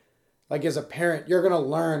learning, like as a parent, you're going to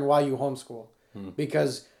learn while you homeschool,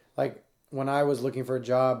 because like when I was looking for a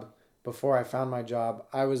job before I found my job,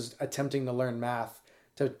 I was attempting to learn math,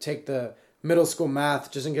 to take the middle school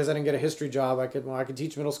math, just in case I didn't get a history job. I could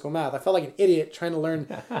teach middle school math. I felt like an idiot trying to learn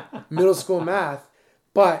middle school math,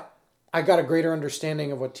 but I got a greater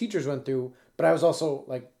understanding of what teachers went through. But I was also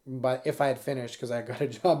but if I had finished, because I got a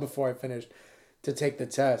job before I finished, to take the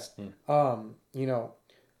test, I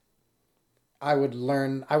would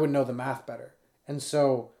know the math better. And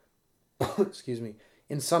so, excuse me,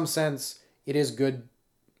 in some sense, it is good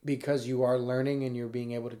because you are learning and you're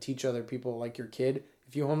being able to teach other people, like your kid,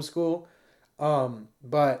 if you homeschool.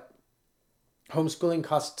 But homeschooling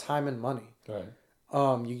costs time and money. Right.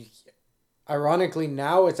 Ironically,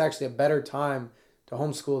 now it's actually a better time to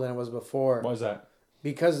homeschool than it was before. Why is that?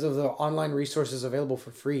 Because of the online resources available for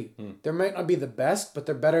free. They might not be the best, but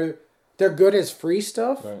they're better. They're good as free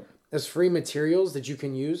stuff, right, as free materials that you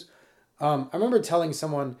can use. I remember telling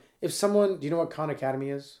someone, do you know what Khan Academy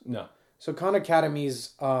is? No. So Khan Academy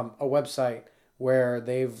is a website where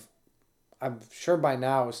I'm sure by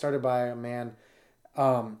now, it was started by a man,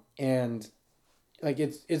 and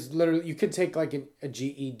it's literally, you could take a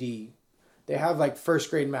GED. They have first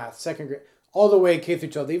grade math, second grade, all the way K through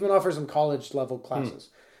 12. They even offer some college level classes,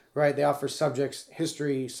 right? They offer subjects,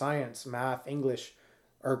 history, science, math, English,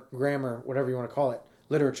 or grammar, whatever you want to call it,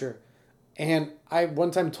 literature. And I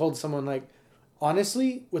one time told someone,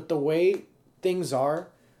 honestly, with the way things are,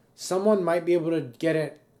 someone might be able to get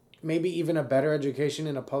it, maybe even a better education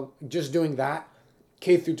in just doing that,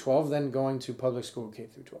 K through 12, than going to public school K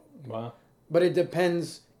through 12. Wow. But it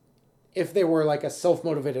depends. If they were a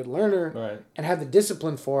self-motivated learner, right, and had the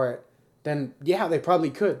discipline for it, then yeah, they probably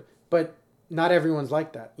could. But not everyone's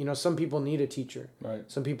like that. Some people need a teacher. Right.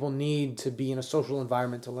 Some people need to be in a social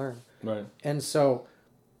environment to learn. Right. And so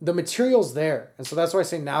the material's there. And so that's why I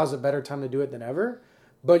say now is a better time to do it than ever.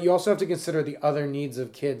 But you also have to consider the other needs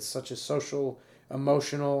of kids, such as social,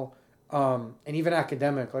 emotional, and even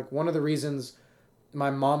academic. One of the reasons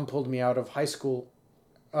my mom pulled me out of high school,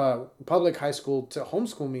 public high school, to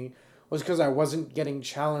homeschool me was because I wasn't getting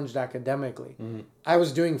challenged academically. I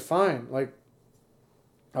was doing fine.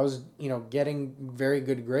 I was, getting very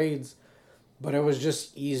good grades, but it was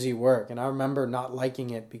just easy work. And I remember not liking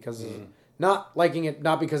it because not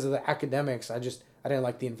because of the academics. I didn't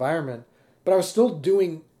like the environment, but I was still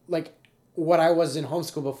doing what I was in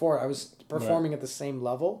homeschool before. I was performing at the same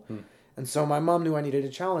level. And so my mom knew I needed a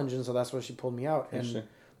challenge, and so that's why she pulled me out. And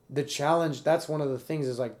the challenge, that's one of the things,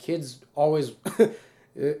 is like kids always,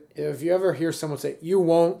 if you ever hear someone say, you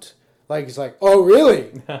won't, like, it's like, oh,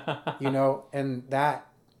 really? And that,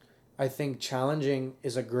 I think challenging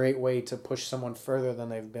is a great way to push someone further than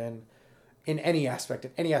they've been in any aspect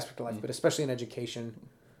of life, but especially in education.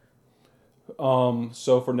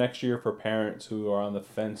 So for next year, for parents who are on the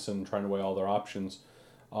fence and trying to weigh all their options,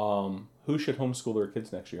 who should homeschool their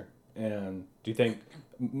kids next year? And do you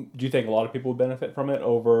think a lot of people would benefit from it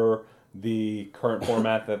over the current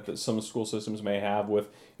format that some school systems may have, with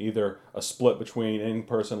either a split between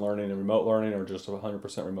in-person learning and remote learning, or just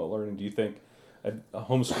 100% remote learning? Do you think a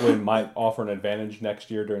homeschooling might offer an advantage next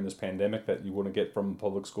year during this pandemic that you wouldn't get from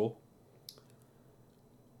public school?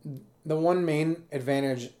 The one main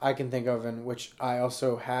advantage I can think of, and which I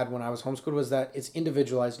also had when I was homeschooled, was that it's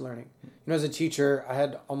individualized learning. As a teacher, I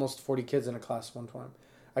had almost 40 kids in a class one time.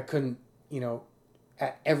 I couldn't,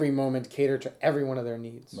 at every moment cater to every one of their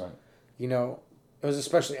needs. Right. It was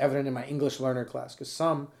especially evident in my English learner class, because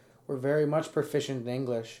some were very much proficient in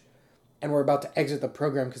English and were about to exit the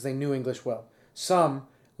program because they knew English well. Some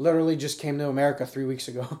literally just came to America 3 weeks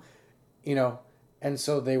ago, and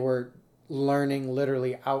so they were learning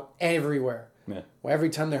literally out everywhere. Yeah. Well, every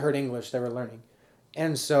time they heard English, they were learning.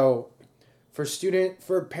 And so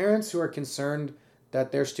for parents who are concerned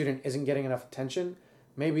that their student isn't getting enough attention,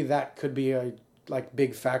 maybe that could be a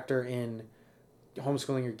big factor in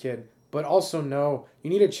homeschooling your kid. But also know you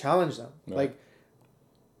need to challenge them. Right.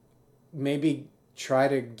 Maybe try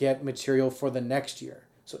to get material for the next year.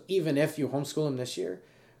 So even if you homeschool them this year,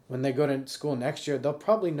 when they go to school next year, they'll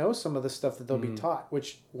probably know some of the stuff that they'll be taught,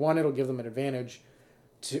 which, one, it'll give them an advantage,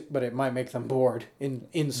 but it might make them bored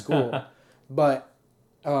in school. But,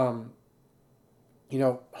 homeschooling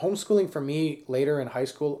for me later in high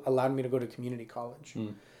school allowed me to go to community college.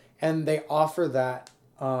 And they offer that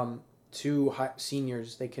to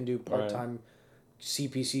seniors. They can do part-time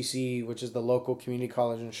CPCC, which is the local community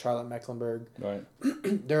college in Charlotte, Mecklenburg. Right.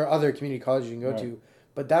 There are other community colleges you can go to,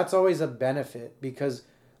 but that's always a benefit, because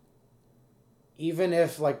even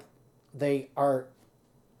if they are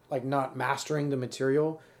not mastering the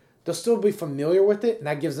material, they'll still be familiar with it, and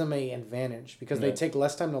that gives them an advantage, because they take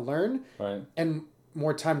less time to learn and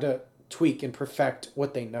more time to tweak and perfect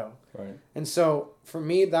what they know. Right. And so for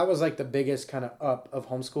me, that was the biggest kind of up of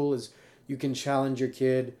homeschool, is you can challenge your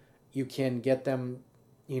kid, you can get them,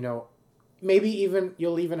 maybe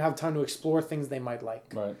you'll even have time to explore things they might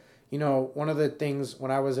like. Right. One of the things when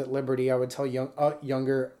I was at Liberty, I would tell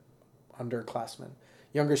younger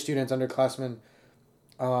students, underclassmen,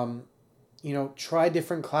 try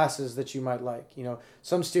different classes that you might like.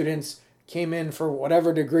 Some students came in for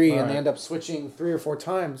whatever degree and they end up switching 3 or 4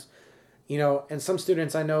 times, and some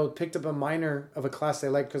students I know picked up a minor of a class they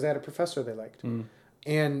liked because they had a professor they liked.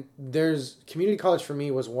 And community college for me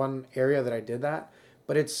was one area that I did that,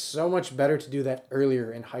 but it's so much better to do that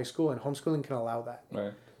earlier in high school, and homeschooling can allow that.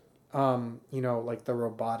 Right. The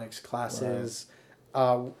robotics classes,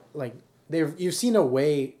 you've seen a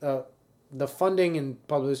way, the funding in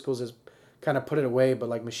public schools has kind of put it away,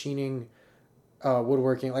 but machining,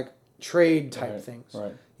 woodworking, trade type things.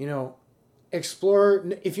 Right. Explore,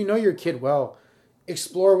 if you know your kid well,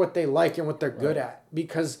 explore what they like and what they're good at,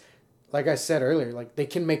 because like I said earlier, they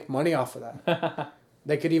can make money off of that.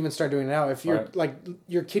 They could even start doing it now. If you're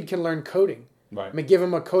your kid can learn coding. Right. I mean, give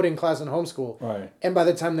them a coding class in homeschool. Right. And by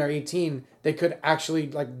the time they're 18, they could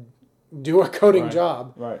actually do a coding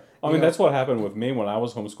job. Right. I mean, that's what happened with me when I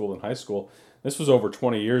was homeschooled in high school. This was over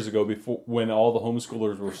 20 years ago, when all the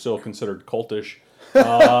homeschoolers were still considered cultish,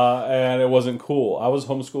 and it wasn't cool. I was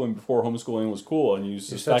homeschooling before homeschooling was cool, and you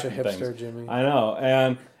suspected You're such a hipster, things. Jimmy. I know,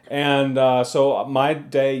 and so my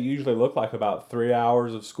day usually looked like about 3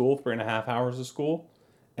 hours of school, 3.5 hours of school,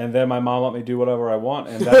 and then my mom let me do whatever I want,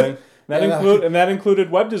 and that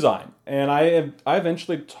included web design, and I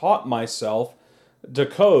eventually taught myself to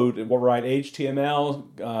code, write HTML,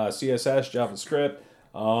 CSS, JavaScript,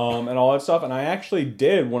 and all that stuff. And I actually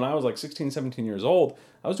did, when I was 16, 17 years old,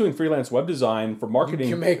 I was doing freelance web design for marketing.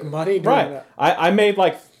 You can make money doing that. I made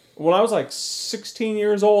when I was 16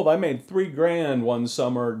 years old, I made $3,000 one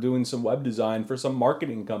summer doing some web design for some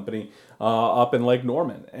marketing company up in Lake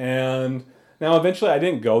Norman. And now eventually I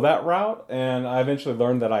didn't go that route, and I eventually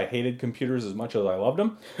learned that I hated computers as much as I loved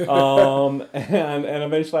them. And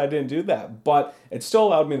eventually I didn't do that. But it still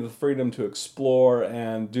allowed me the freedom to explore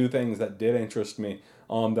and do things that did interest me,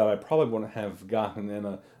 that I probably wouldn't have gotten in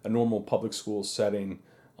a normal public school setting.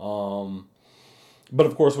 But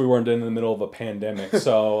of course we weren't in the middle of a pandemic,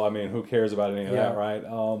 so I mean, who cares about any of that, right?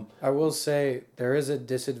 I will say there is a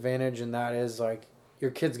disadvantage, and that is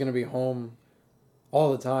your kid's going to be home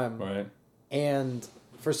all the time. Right. And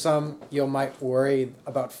for some, you might worry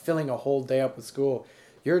about filling a whole day up with school.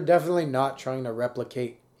 You're definitely not trying to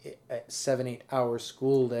replicate a 7-8 hour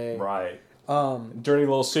school day. Right. Dirty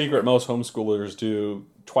little secret, most homeschoolers do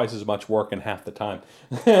twice as much work in half the time.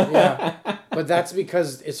 Yeah. But that's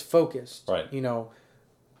because it's focused. Right. You know,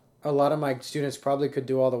 a lot of my students probably could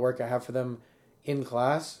do all the work I have for them in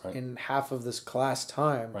class in half of this class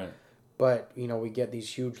time. Right. But, you know, we get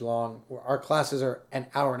these huge long... Our classes are an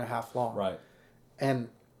hour and a half long. Right. And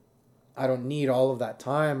I don't need all of that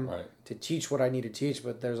time Right. to teach what I need to teach,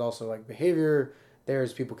 but there's also, like, behavior.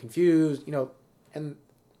 There's people confused, you know, and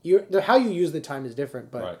how you use the time is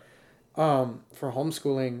different. But for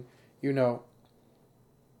homeschooling, you know,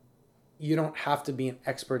 you don't have to be an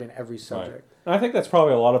expert in every subject. Right. And I think that's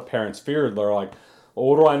probably a lot of parents' fear. They're like, well,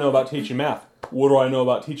 what do I know about teaching math? What do I know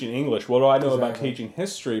about teaching English? What do I know about teaching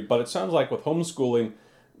history? But it sounds like with homeschooling,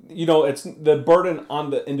 you know, it's the burden on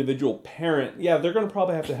the individual parent. Yeah, they're going to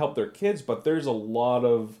probably have to help their kids, but there's a lot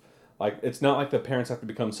of, like, it's not like the parents have to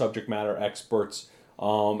become subject matter experts,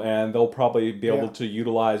 and they'll probably be able to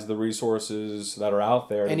utilize the resources that are out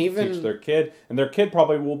there and to teach their kid, and their kid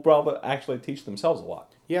will actually teach themselves a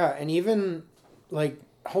lot. Yeah, and even, like,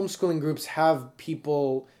 homeschooling groups have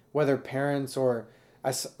people, whether parents or...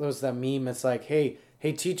 there was that meme. It's like, hey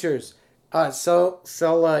teachers,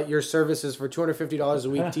 sell your services for $250 a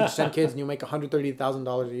week. Teach 10 kids, and you make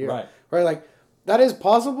 $130,000 a year. Right. Like, that is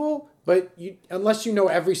possible, but unless you know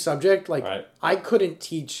every subject, like I couldn't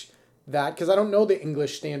teach that because I don't know the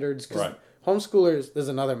English standards. Because homeschoolers, there's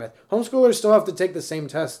another myth. Homeschoolers still have to take the same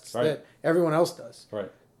tests that everyone else does.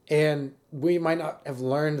 Right. And we might not have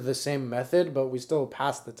learned the same method, but we still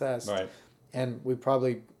passed the test. Right. And we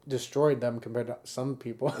probably destroyed them compared to some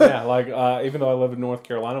people. Yeah, like even though I lived in North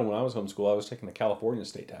Carolina when I was homeschooled, I was taking the California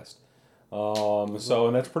state test.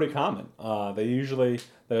 And that's pretty common. They usually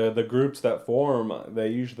the groups that form, they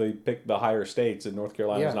usually pick the higher states, and North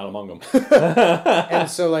Carolina is not among them. And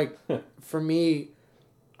so, like, for me,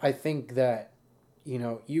 I think that, you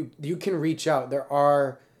know, you can reach out. There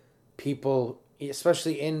are people,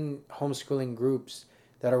 especially in homeschooling groups,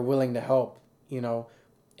 that are willing to help. You know,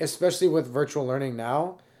 especially with virtual learning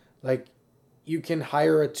now, like, you can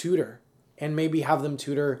hire a tutor and maybe have them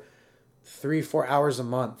tutor 3-4 hours a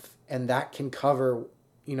month, and that can cover,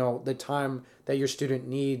 you know, the time that your student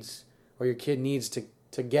needs or your kid needs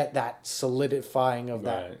to get that solidifying of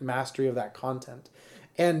that mastery of that content.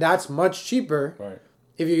 And that's much cheaper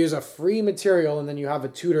if you use a free material and then you have a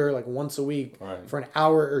tutor like once a week for an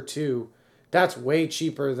hour or two. That's way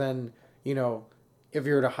cheaper than, you know, if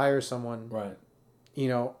you were to hire someone. Right. You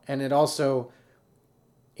know, and it also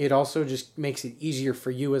just makes it easier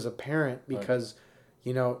for you as a parent because,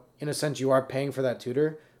 you know, in a sense you are paying for that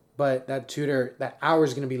tutor, but that tutor, that hour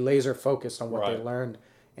is going to be laser focused on what they learned.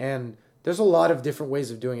 And there's a lot of different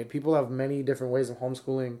ways of doing it. People have many different ways of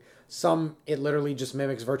homeschooling. Some, it literally just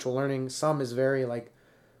mimics virtual learning. Some is very, like,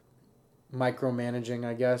 micromanaging,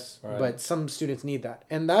 I guess. But some students need that.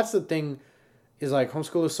 And that's the thing, is, like,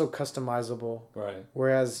 homeschool is so customizable. Right.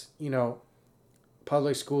 Whereas, you know,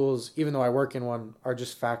 public schools, even though I work in one, are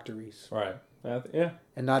just factories. Right. Yeah.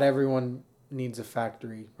 And not everyone needs a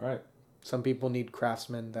factory. Right. Some people need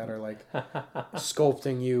craftsmen that are, like,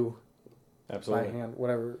 sculpting you by hand,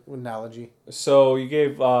 whatever analogy. So you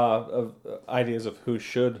gave ideas of who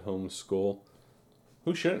should homeschool.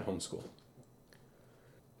 Who shouldn't homeschool?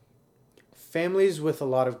 Families with a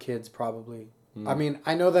lot of kids, probably. I mean,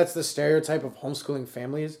 I know that's the stereotype of homeschooling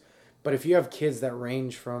families, but if you have kids that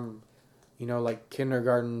range from, you know, like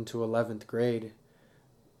kindergarten to 11th grade,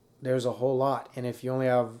 there's a whole lot. And if you only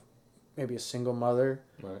have maybe a single mother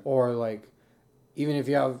or, like, even if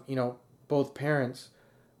you have, you know, both parents,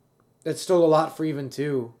 that's still a lot for even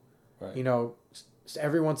two. You know,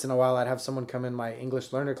 every once in a while I'd have someone come in my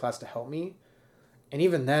English learner class to help me. And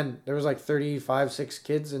even then, there was like 6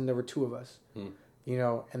 kids and there were 2 of us. You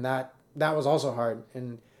know, and that was also hard.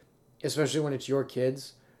 And especially when it's your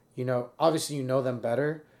kids, you know, obviously you know them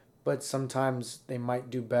better, but sometimes they might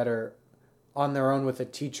do better on their own with a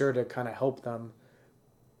teacher to kind of help them.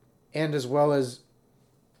 And as well as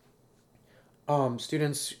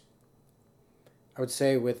students, I would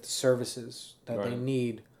say, with services that they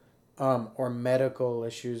need, or medical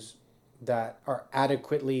issues that are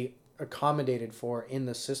adequately accommodated for in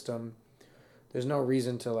the system, there's no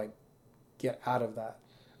reason to, like, get out of that.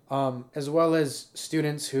 As well as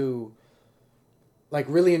students who, like,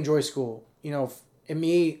 really enjoy school. You know, in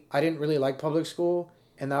me, I didn't really like public school,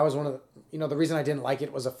 and that was one of the, you know, the reason I didn't like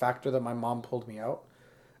it was a factor that my mom pulled me out.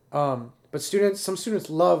 But some students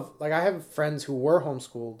love, like, I have friends who were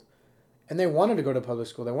homeschooled, and they wanted to go to public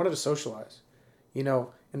school. They wanted to socialize, you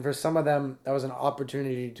know. And for some of them, that was an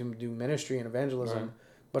opportunity to do ministry and evangelism. Right.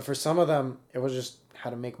 But for some of them, it was just how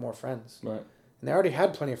to make more friends. Right. And they already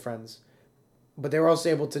had plenty of friends. But they were also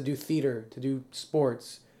able to do theater, to do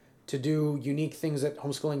sports, to do unique things that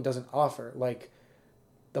homeschooling doesn't offer. Like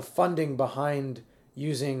the funding behind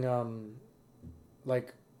using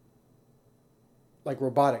like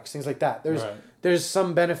robotics, things like that. There's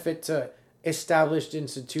some benefit to established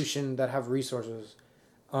institutions that have resources.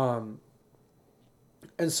 And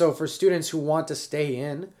so for students who want to stay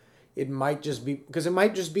in, it might just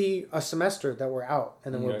be a semester that we're out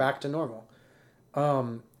and then we're back to normal.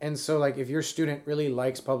 And so like if your student really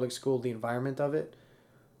likes public school, the environment of it,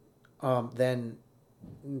 then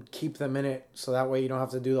keep them in it so that way you don't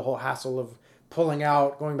have to do the whole hassle of pulling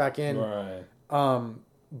out, going back in. Right.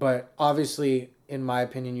 But obviously, in my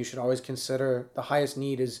opinion, you should always consider the highest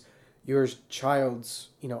need is your child's,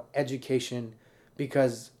 education,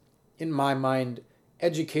 because in my mind,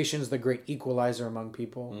 education is the great equalizer among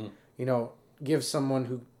people. Give someone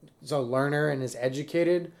who's a learner and is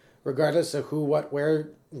educated, regardless of who, what, where,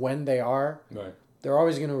 when they are, right, they're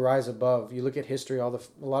always going to rise above. You look at history, a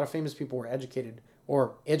lot of famous people were educated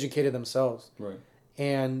or educated themselves. right.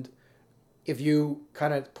 And if you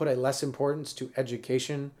kind of put a less importance to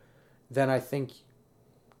education, then I think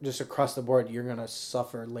just across the board, you're going to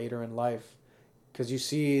suffer later in life, because you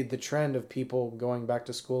see the trend of people going back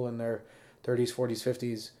to school in their 30s, 40s,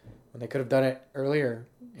 50s, when they could have done it earlier.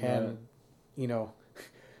 And,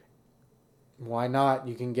 why not?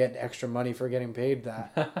 You can get extra money for getting paid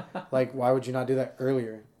that. Like, why would you not do that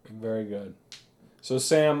earlier? Very good. So,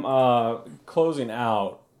 Sam, closing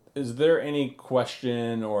out, is there any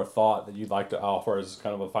question or thought that you'd like to offer as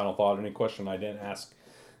kind of a final thought? Any question I didn't ask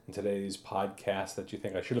in today's podcast that you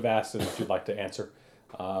think I should have asked and that you'd like to answer?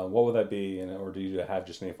 What would that be? Or do you have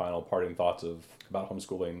just any final parting thoughts about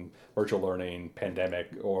homeschooling, virtual learning,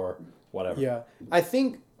 pandemic, or whatever? Yeah. I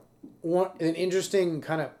think an interesting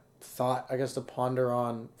kind of thought, I guess, to ponder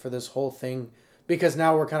on for this whole thing, because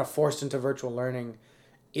now we're kind of forced into virtual learning,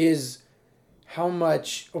 is how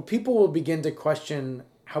much people will begin to question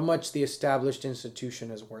how much the established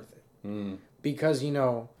institution is worth it. Because,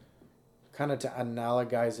 kind of to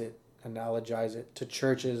analogize it to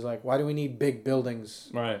churches, like, why do we need big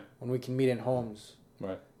buildings right, when we can meet in homes?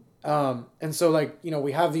 Right. And so, like,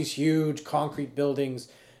 we have these huge concrete buildings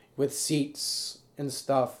with seats and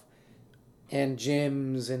stuff and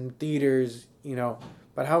gyms and theaters,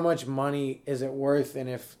 but how much money is it worth? And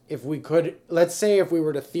if we could, let's say if we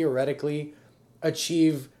were to theoretically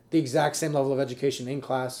achieve the exact same level of education in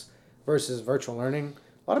class versus virtual learning,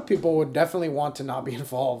 a lot of people would definitely want to not be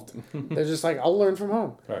involved. They're just like, I'll learn from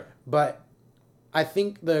home. Right. But I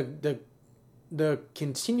think the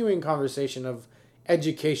continuing conversation of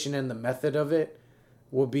education and the method of it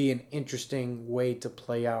will be an interesting way to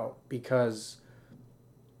play out, because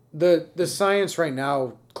the science right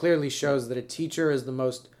now clearly shows that a teacher is the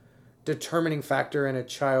most determining factor in a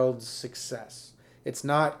child's success. It's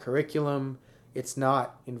not curriculum, it's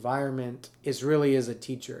not environment, it really is a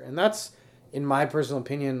teacher. And that's, in my personal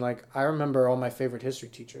opinion, like, I remember all my favorite history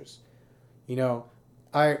teachers. When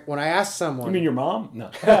I asked someone... You mean your mom?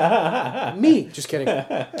 No. Me, just kidding.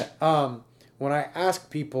 When I ask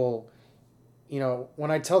people,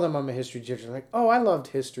 when I tell them I'm a history teacher, they're like, oh, I loved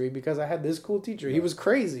history because I had this cool teacher. He was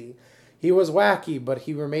crazy. He was wacky, but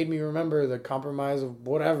he made me remember the compromise of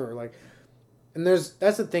whatever. Like, and that's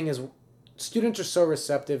the thing is, students are so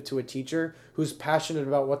receptive to a teacher who's passionate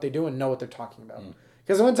about what they do and know what they're talking about.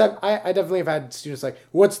 Because one time, I definitely have had students like,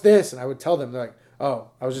 what's this? And I would tell them, they're like, oh,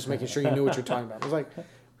 I was just making sure you knew what you're talking about. I was like,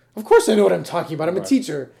 of course I know what I'm talking about. I'm a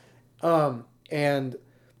teacher. And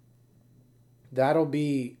that'll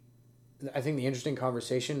be, I think, the interesting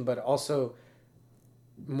conversation, but also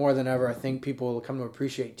more than ever, I think people will come to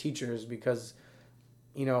appreciate teachers because,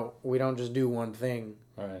 we don't just do one thing.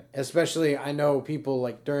 Right. Especially, I know people,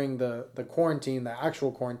 like, during the quarantine, the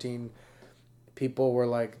actual quarantine, people were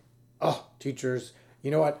like, oh, teachers, you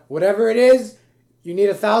know what? Whatever it is, you need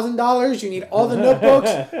 $1,000. You need all the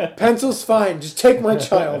notebooks. Pencils, fine. Just take my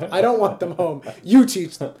child. I don't want them home. You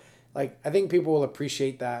teach them. Like, I think people will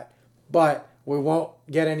appreciate that, but we won't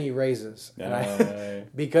get any raises.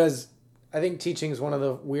 Because I think teaching is one of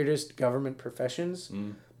the weirdest government professions,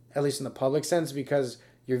 at least in the public sense, because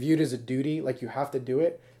you're viewed as a duty, like you have to do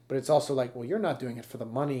it, but it's also like, well, you're not doing it for the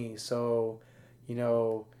money, so,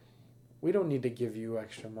 we don't need to give you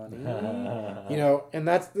extra money. And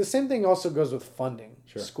that's the same thing also goes with funding,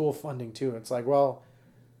 school funding too. It's like, well,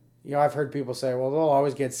 I've heard people say, well, they'll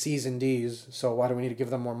always get C's and D's, so why do we need to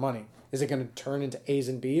give them more money? Is it going to turn into A's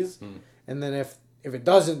and B's? And then if if it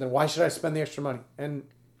doesn't, then why should I spend the extra money? And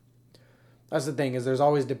that's the thing, is there's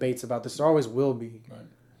always debates about this. There always will be. Right.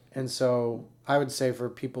 And so I would say for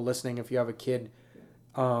people listening, if you have a kid,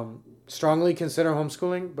 strongly consider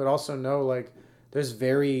homeschooling, but also know like there's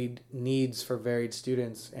varied needs for varied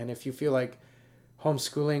students. And if you feel like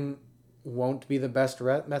homeschooling won't be the best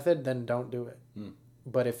method, then don't do it.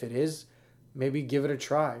 But if it is, maybe give it a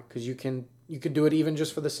try, because you could do it even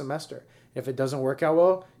just for the semester. If it doesn't work out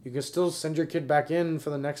well, you can still send your kid back in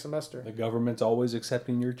for the next semester. The government's always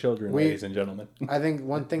accepting your children, ladies and gentlemen. I think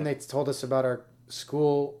one thing they told us about our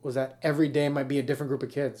school was that every day might be a different group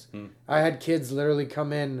of kids. I had kids literally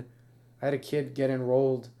come in. I had a kid get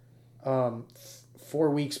enrolled 4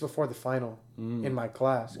 weeks before the final in my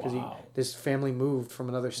class, because this family moved from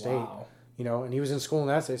another state, and he was in school in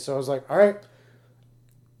that state. So I was like, all right,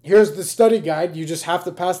 here's the study guide. You just have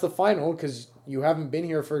to pass the final because you haven't been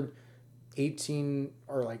here for 18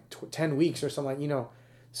 or like 10 weeks or something,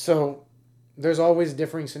 So there's always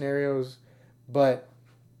differing scenarios, but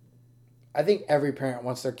I think every parent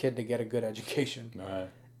wants their kid to get a good education. Right.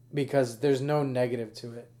 Because there's no negative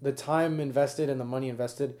to it. The time invested and the money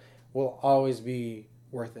invested will always be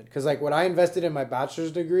worth it. Because like what I invested in my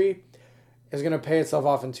bachelor's degree is going to pay itself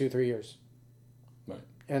off in 2-3 years. Right.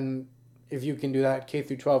 And if you can do that, K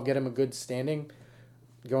through 12, get him a good standing,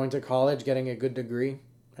 going to college, getting a good degree,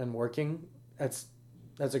 and working, that's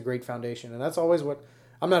a great foundation. And that's always what,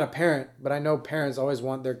 I'm not a parent, but I know parents always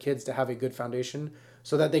want their kids to have a good foundation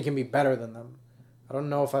so that they can be better than them. I don't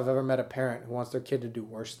know if I've ever met a parent who wants their kid to do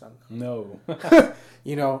worse than them.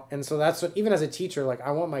 No. And so that's what, even as a teacher, like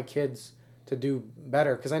I want my kids to do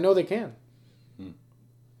better because I know they can.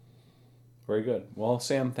 Very good. Well,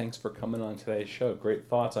 Sam, thanks for coming on today's show. Great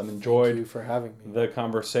thoughts. I've enjoyed Thank you for having me. The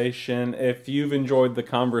conversation. If you've enjoyed the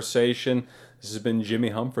conversation, this has been Jimmy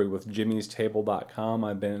Humphrey with jimmystable.com.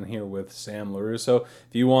 I've been here with Sam LaRusso.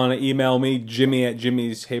 If you want to email me,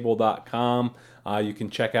 jimmy@jimmystable.com. You can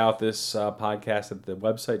check out this podcast at the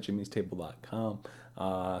website,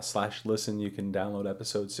 jimmystable.com/listen. You can download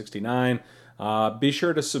episode 69. Be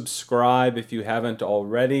sure to subscribe if you haven't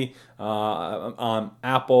already. I'm on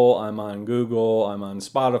Apple, I'm on Google, I'm on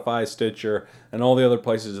Spotify, Stitcher, and all the other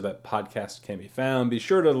places that podcasts can be found. Be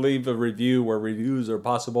sure to leave a review where reviews are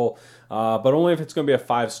possible, but only if it's going to be a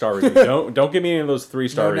 5-star review. Don't give me any of those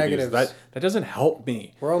 3-star reviews. That doesn't help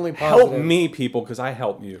me. We're only positive. Help me, people, because I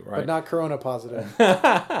help you, right? But not Corona positive.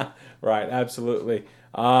 Right, absolutely.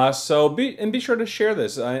 So be sure to share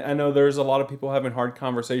this. I know there's a lot of people having hard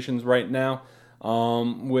conversations right now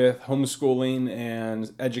with homeschooling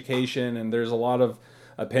and education, and there's a lot of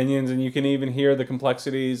opinions, and you can even hear the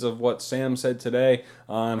complexities of what Sam said today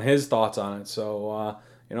on his thoughts on it. So,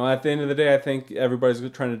 at the end of the day, I think everybody's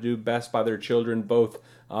trying to do best by their children, both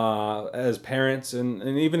as parents and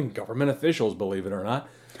even government officials, believe it or not.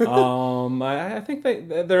 I think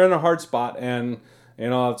they're in a hard spot, and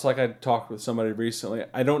it's like I talked with somebody recently.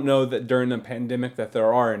 I don't know that during the pandemic that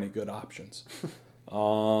there are any good options.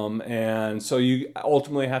 And so you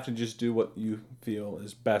ultimately have to just do what you feel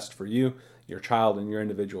is best for you, your child, and your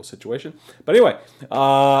individual situation. But anyway,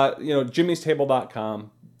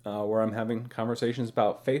 jimmystable.com, where I'm having conversations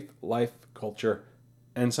about faith, life, culture,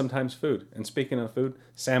 and sometimes food. And speaking of food,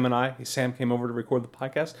 Sam came over to record the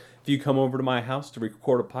podcast. If you come over to my house to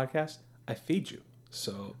record a podcast, I feed you.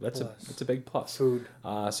 So that's a big plus. Food.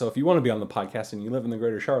 So if you want to be on the podcast and you live in the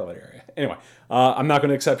greater Charlotte area. Anyway, I'm not going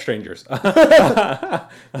to accept strangers. My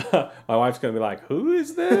wife's going to be like, who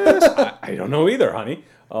is this? I don't know either, honey.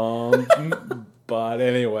 But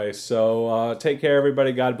anyway, so take care,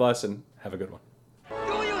 everybody. God bless, and have a good one. Do you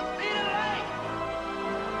see the light?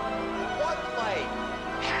 What light?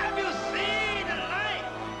 Have you seen the light?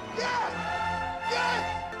 Yes! Yes!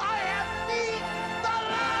 I have seen the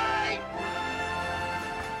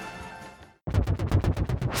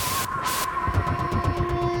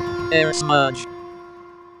light! Air Smudge.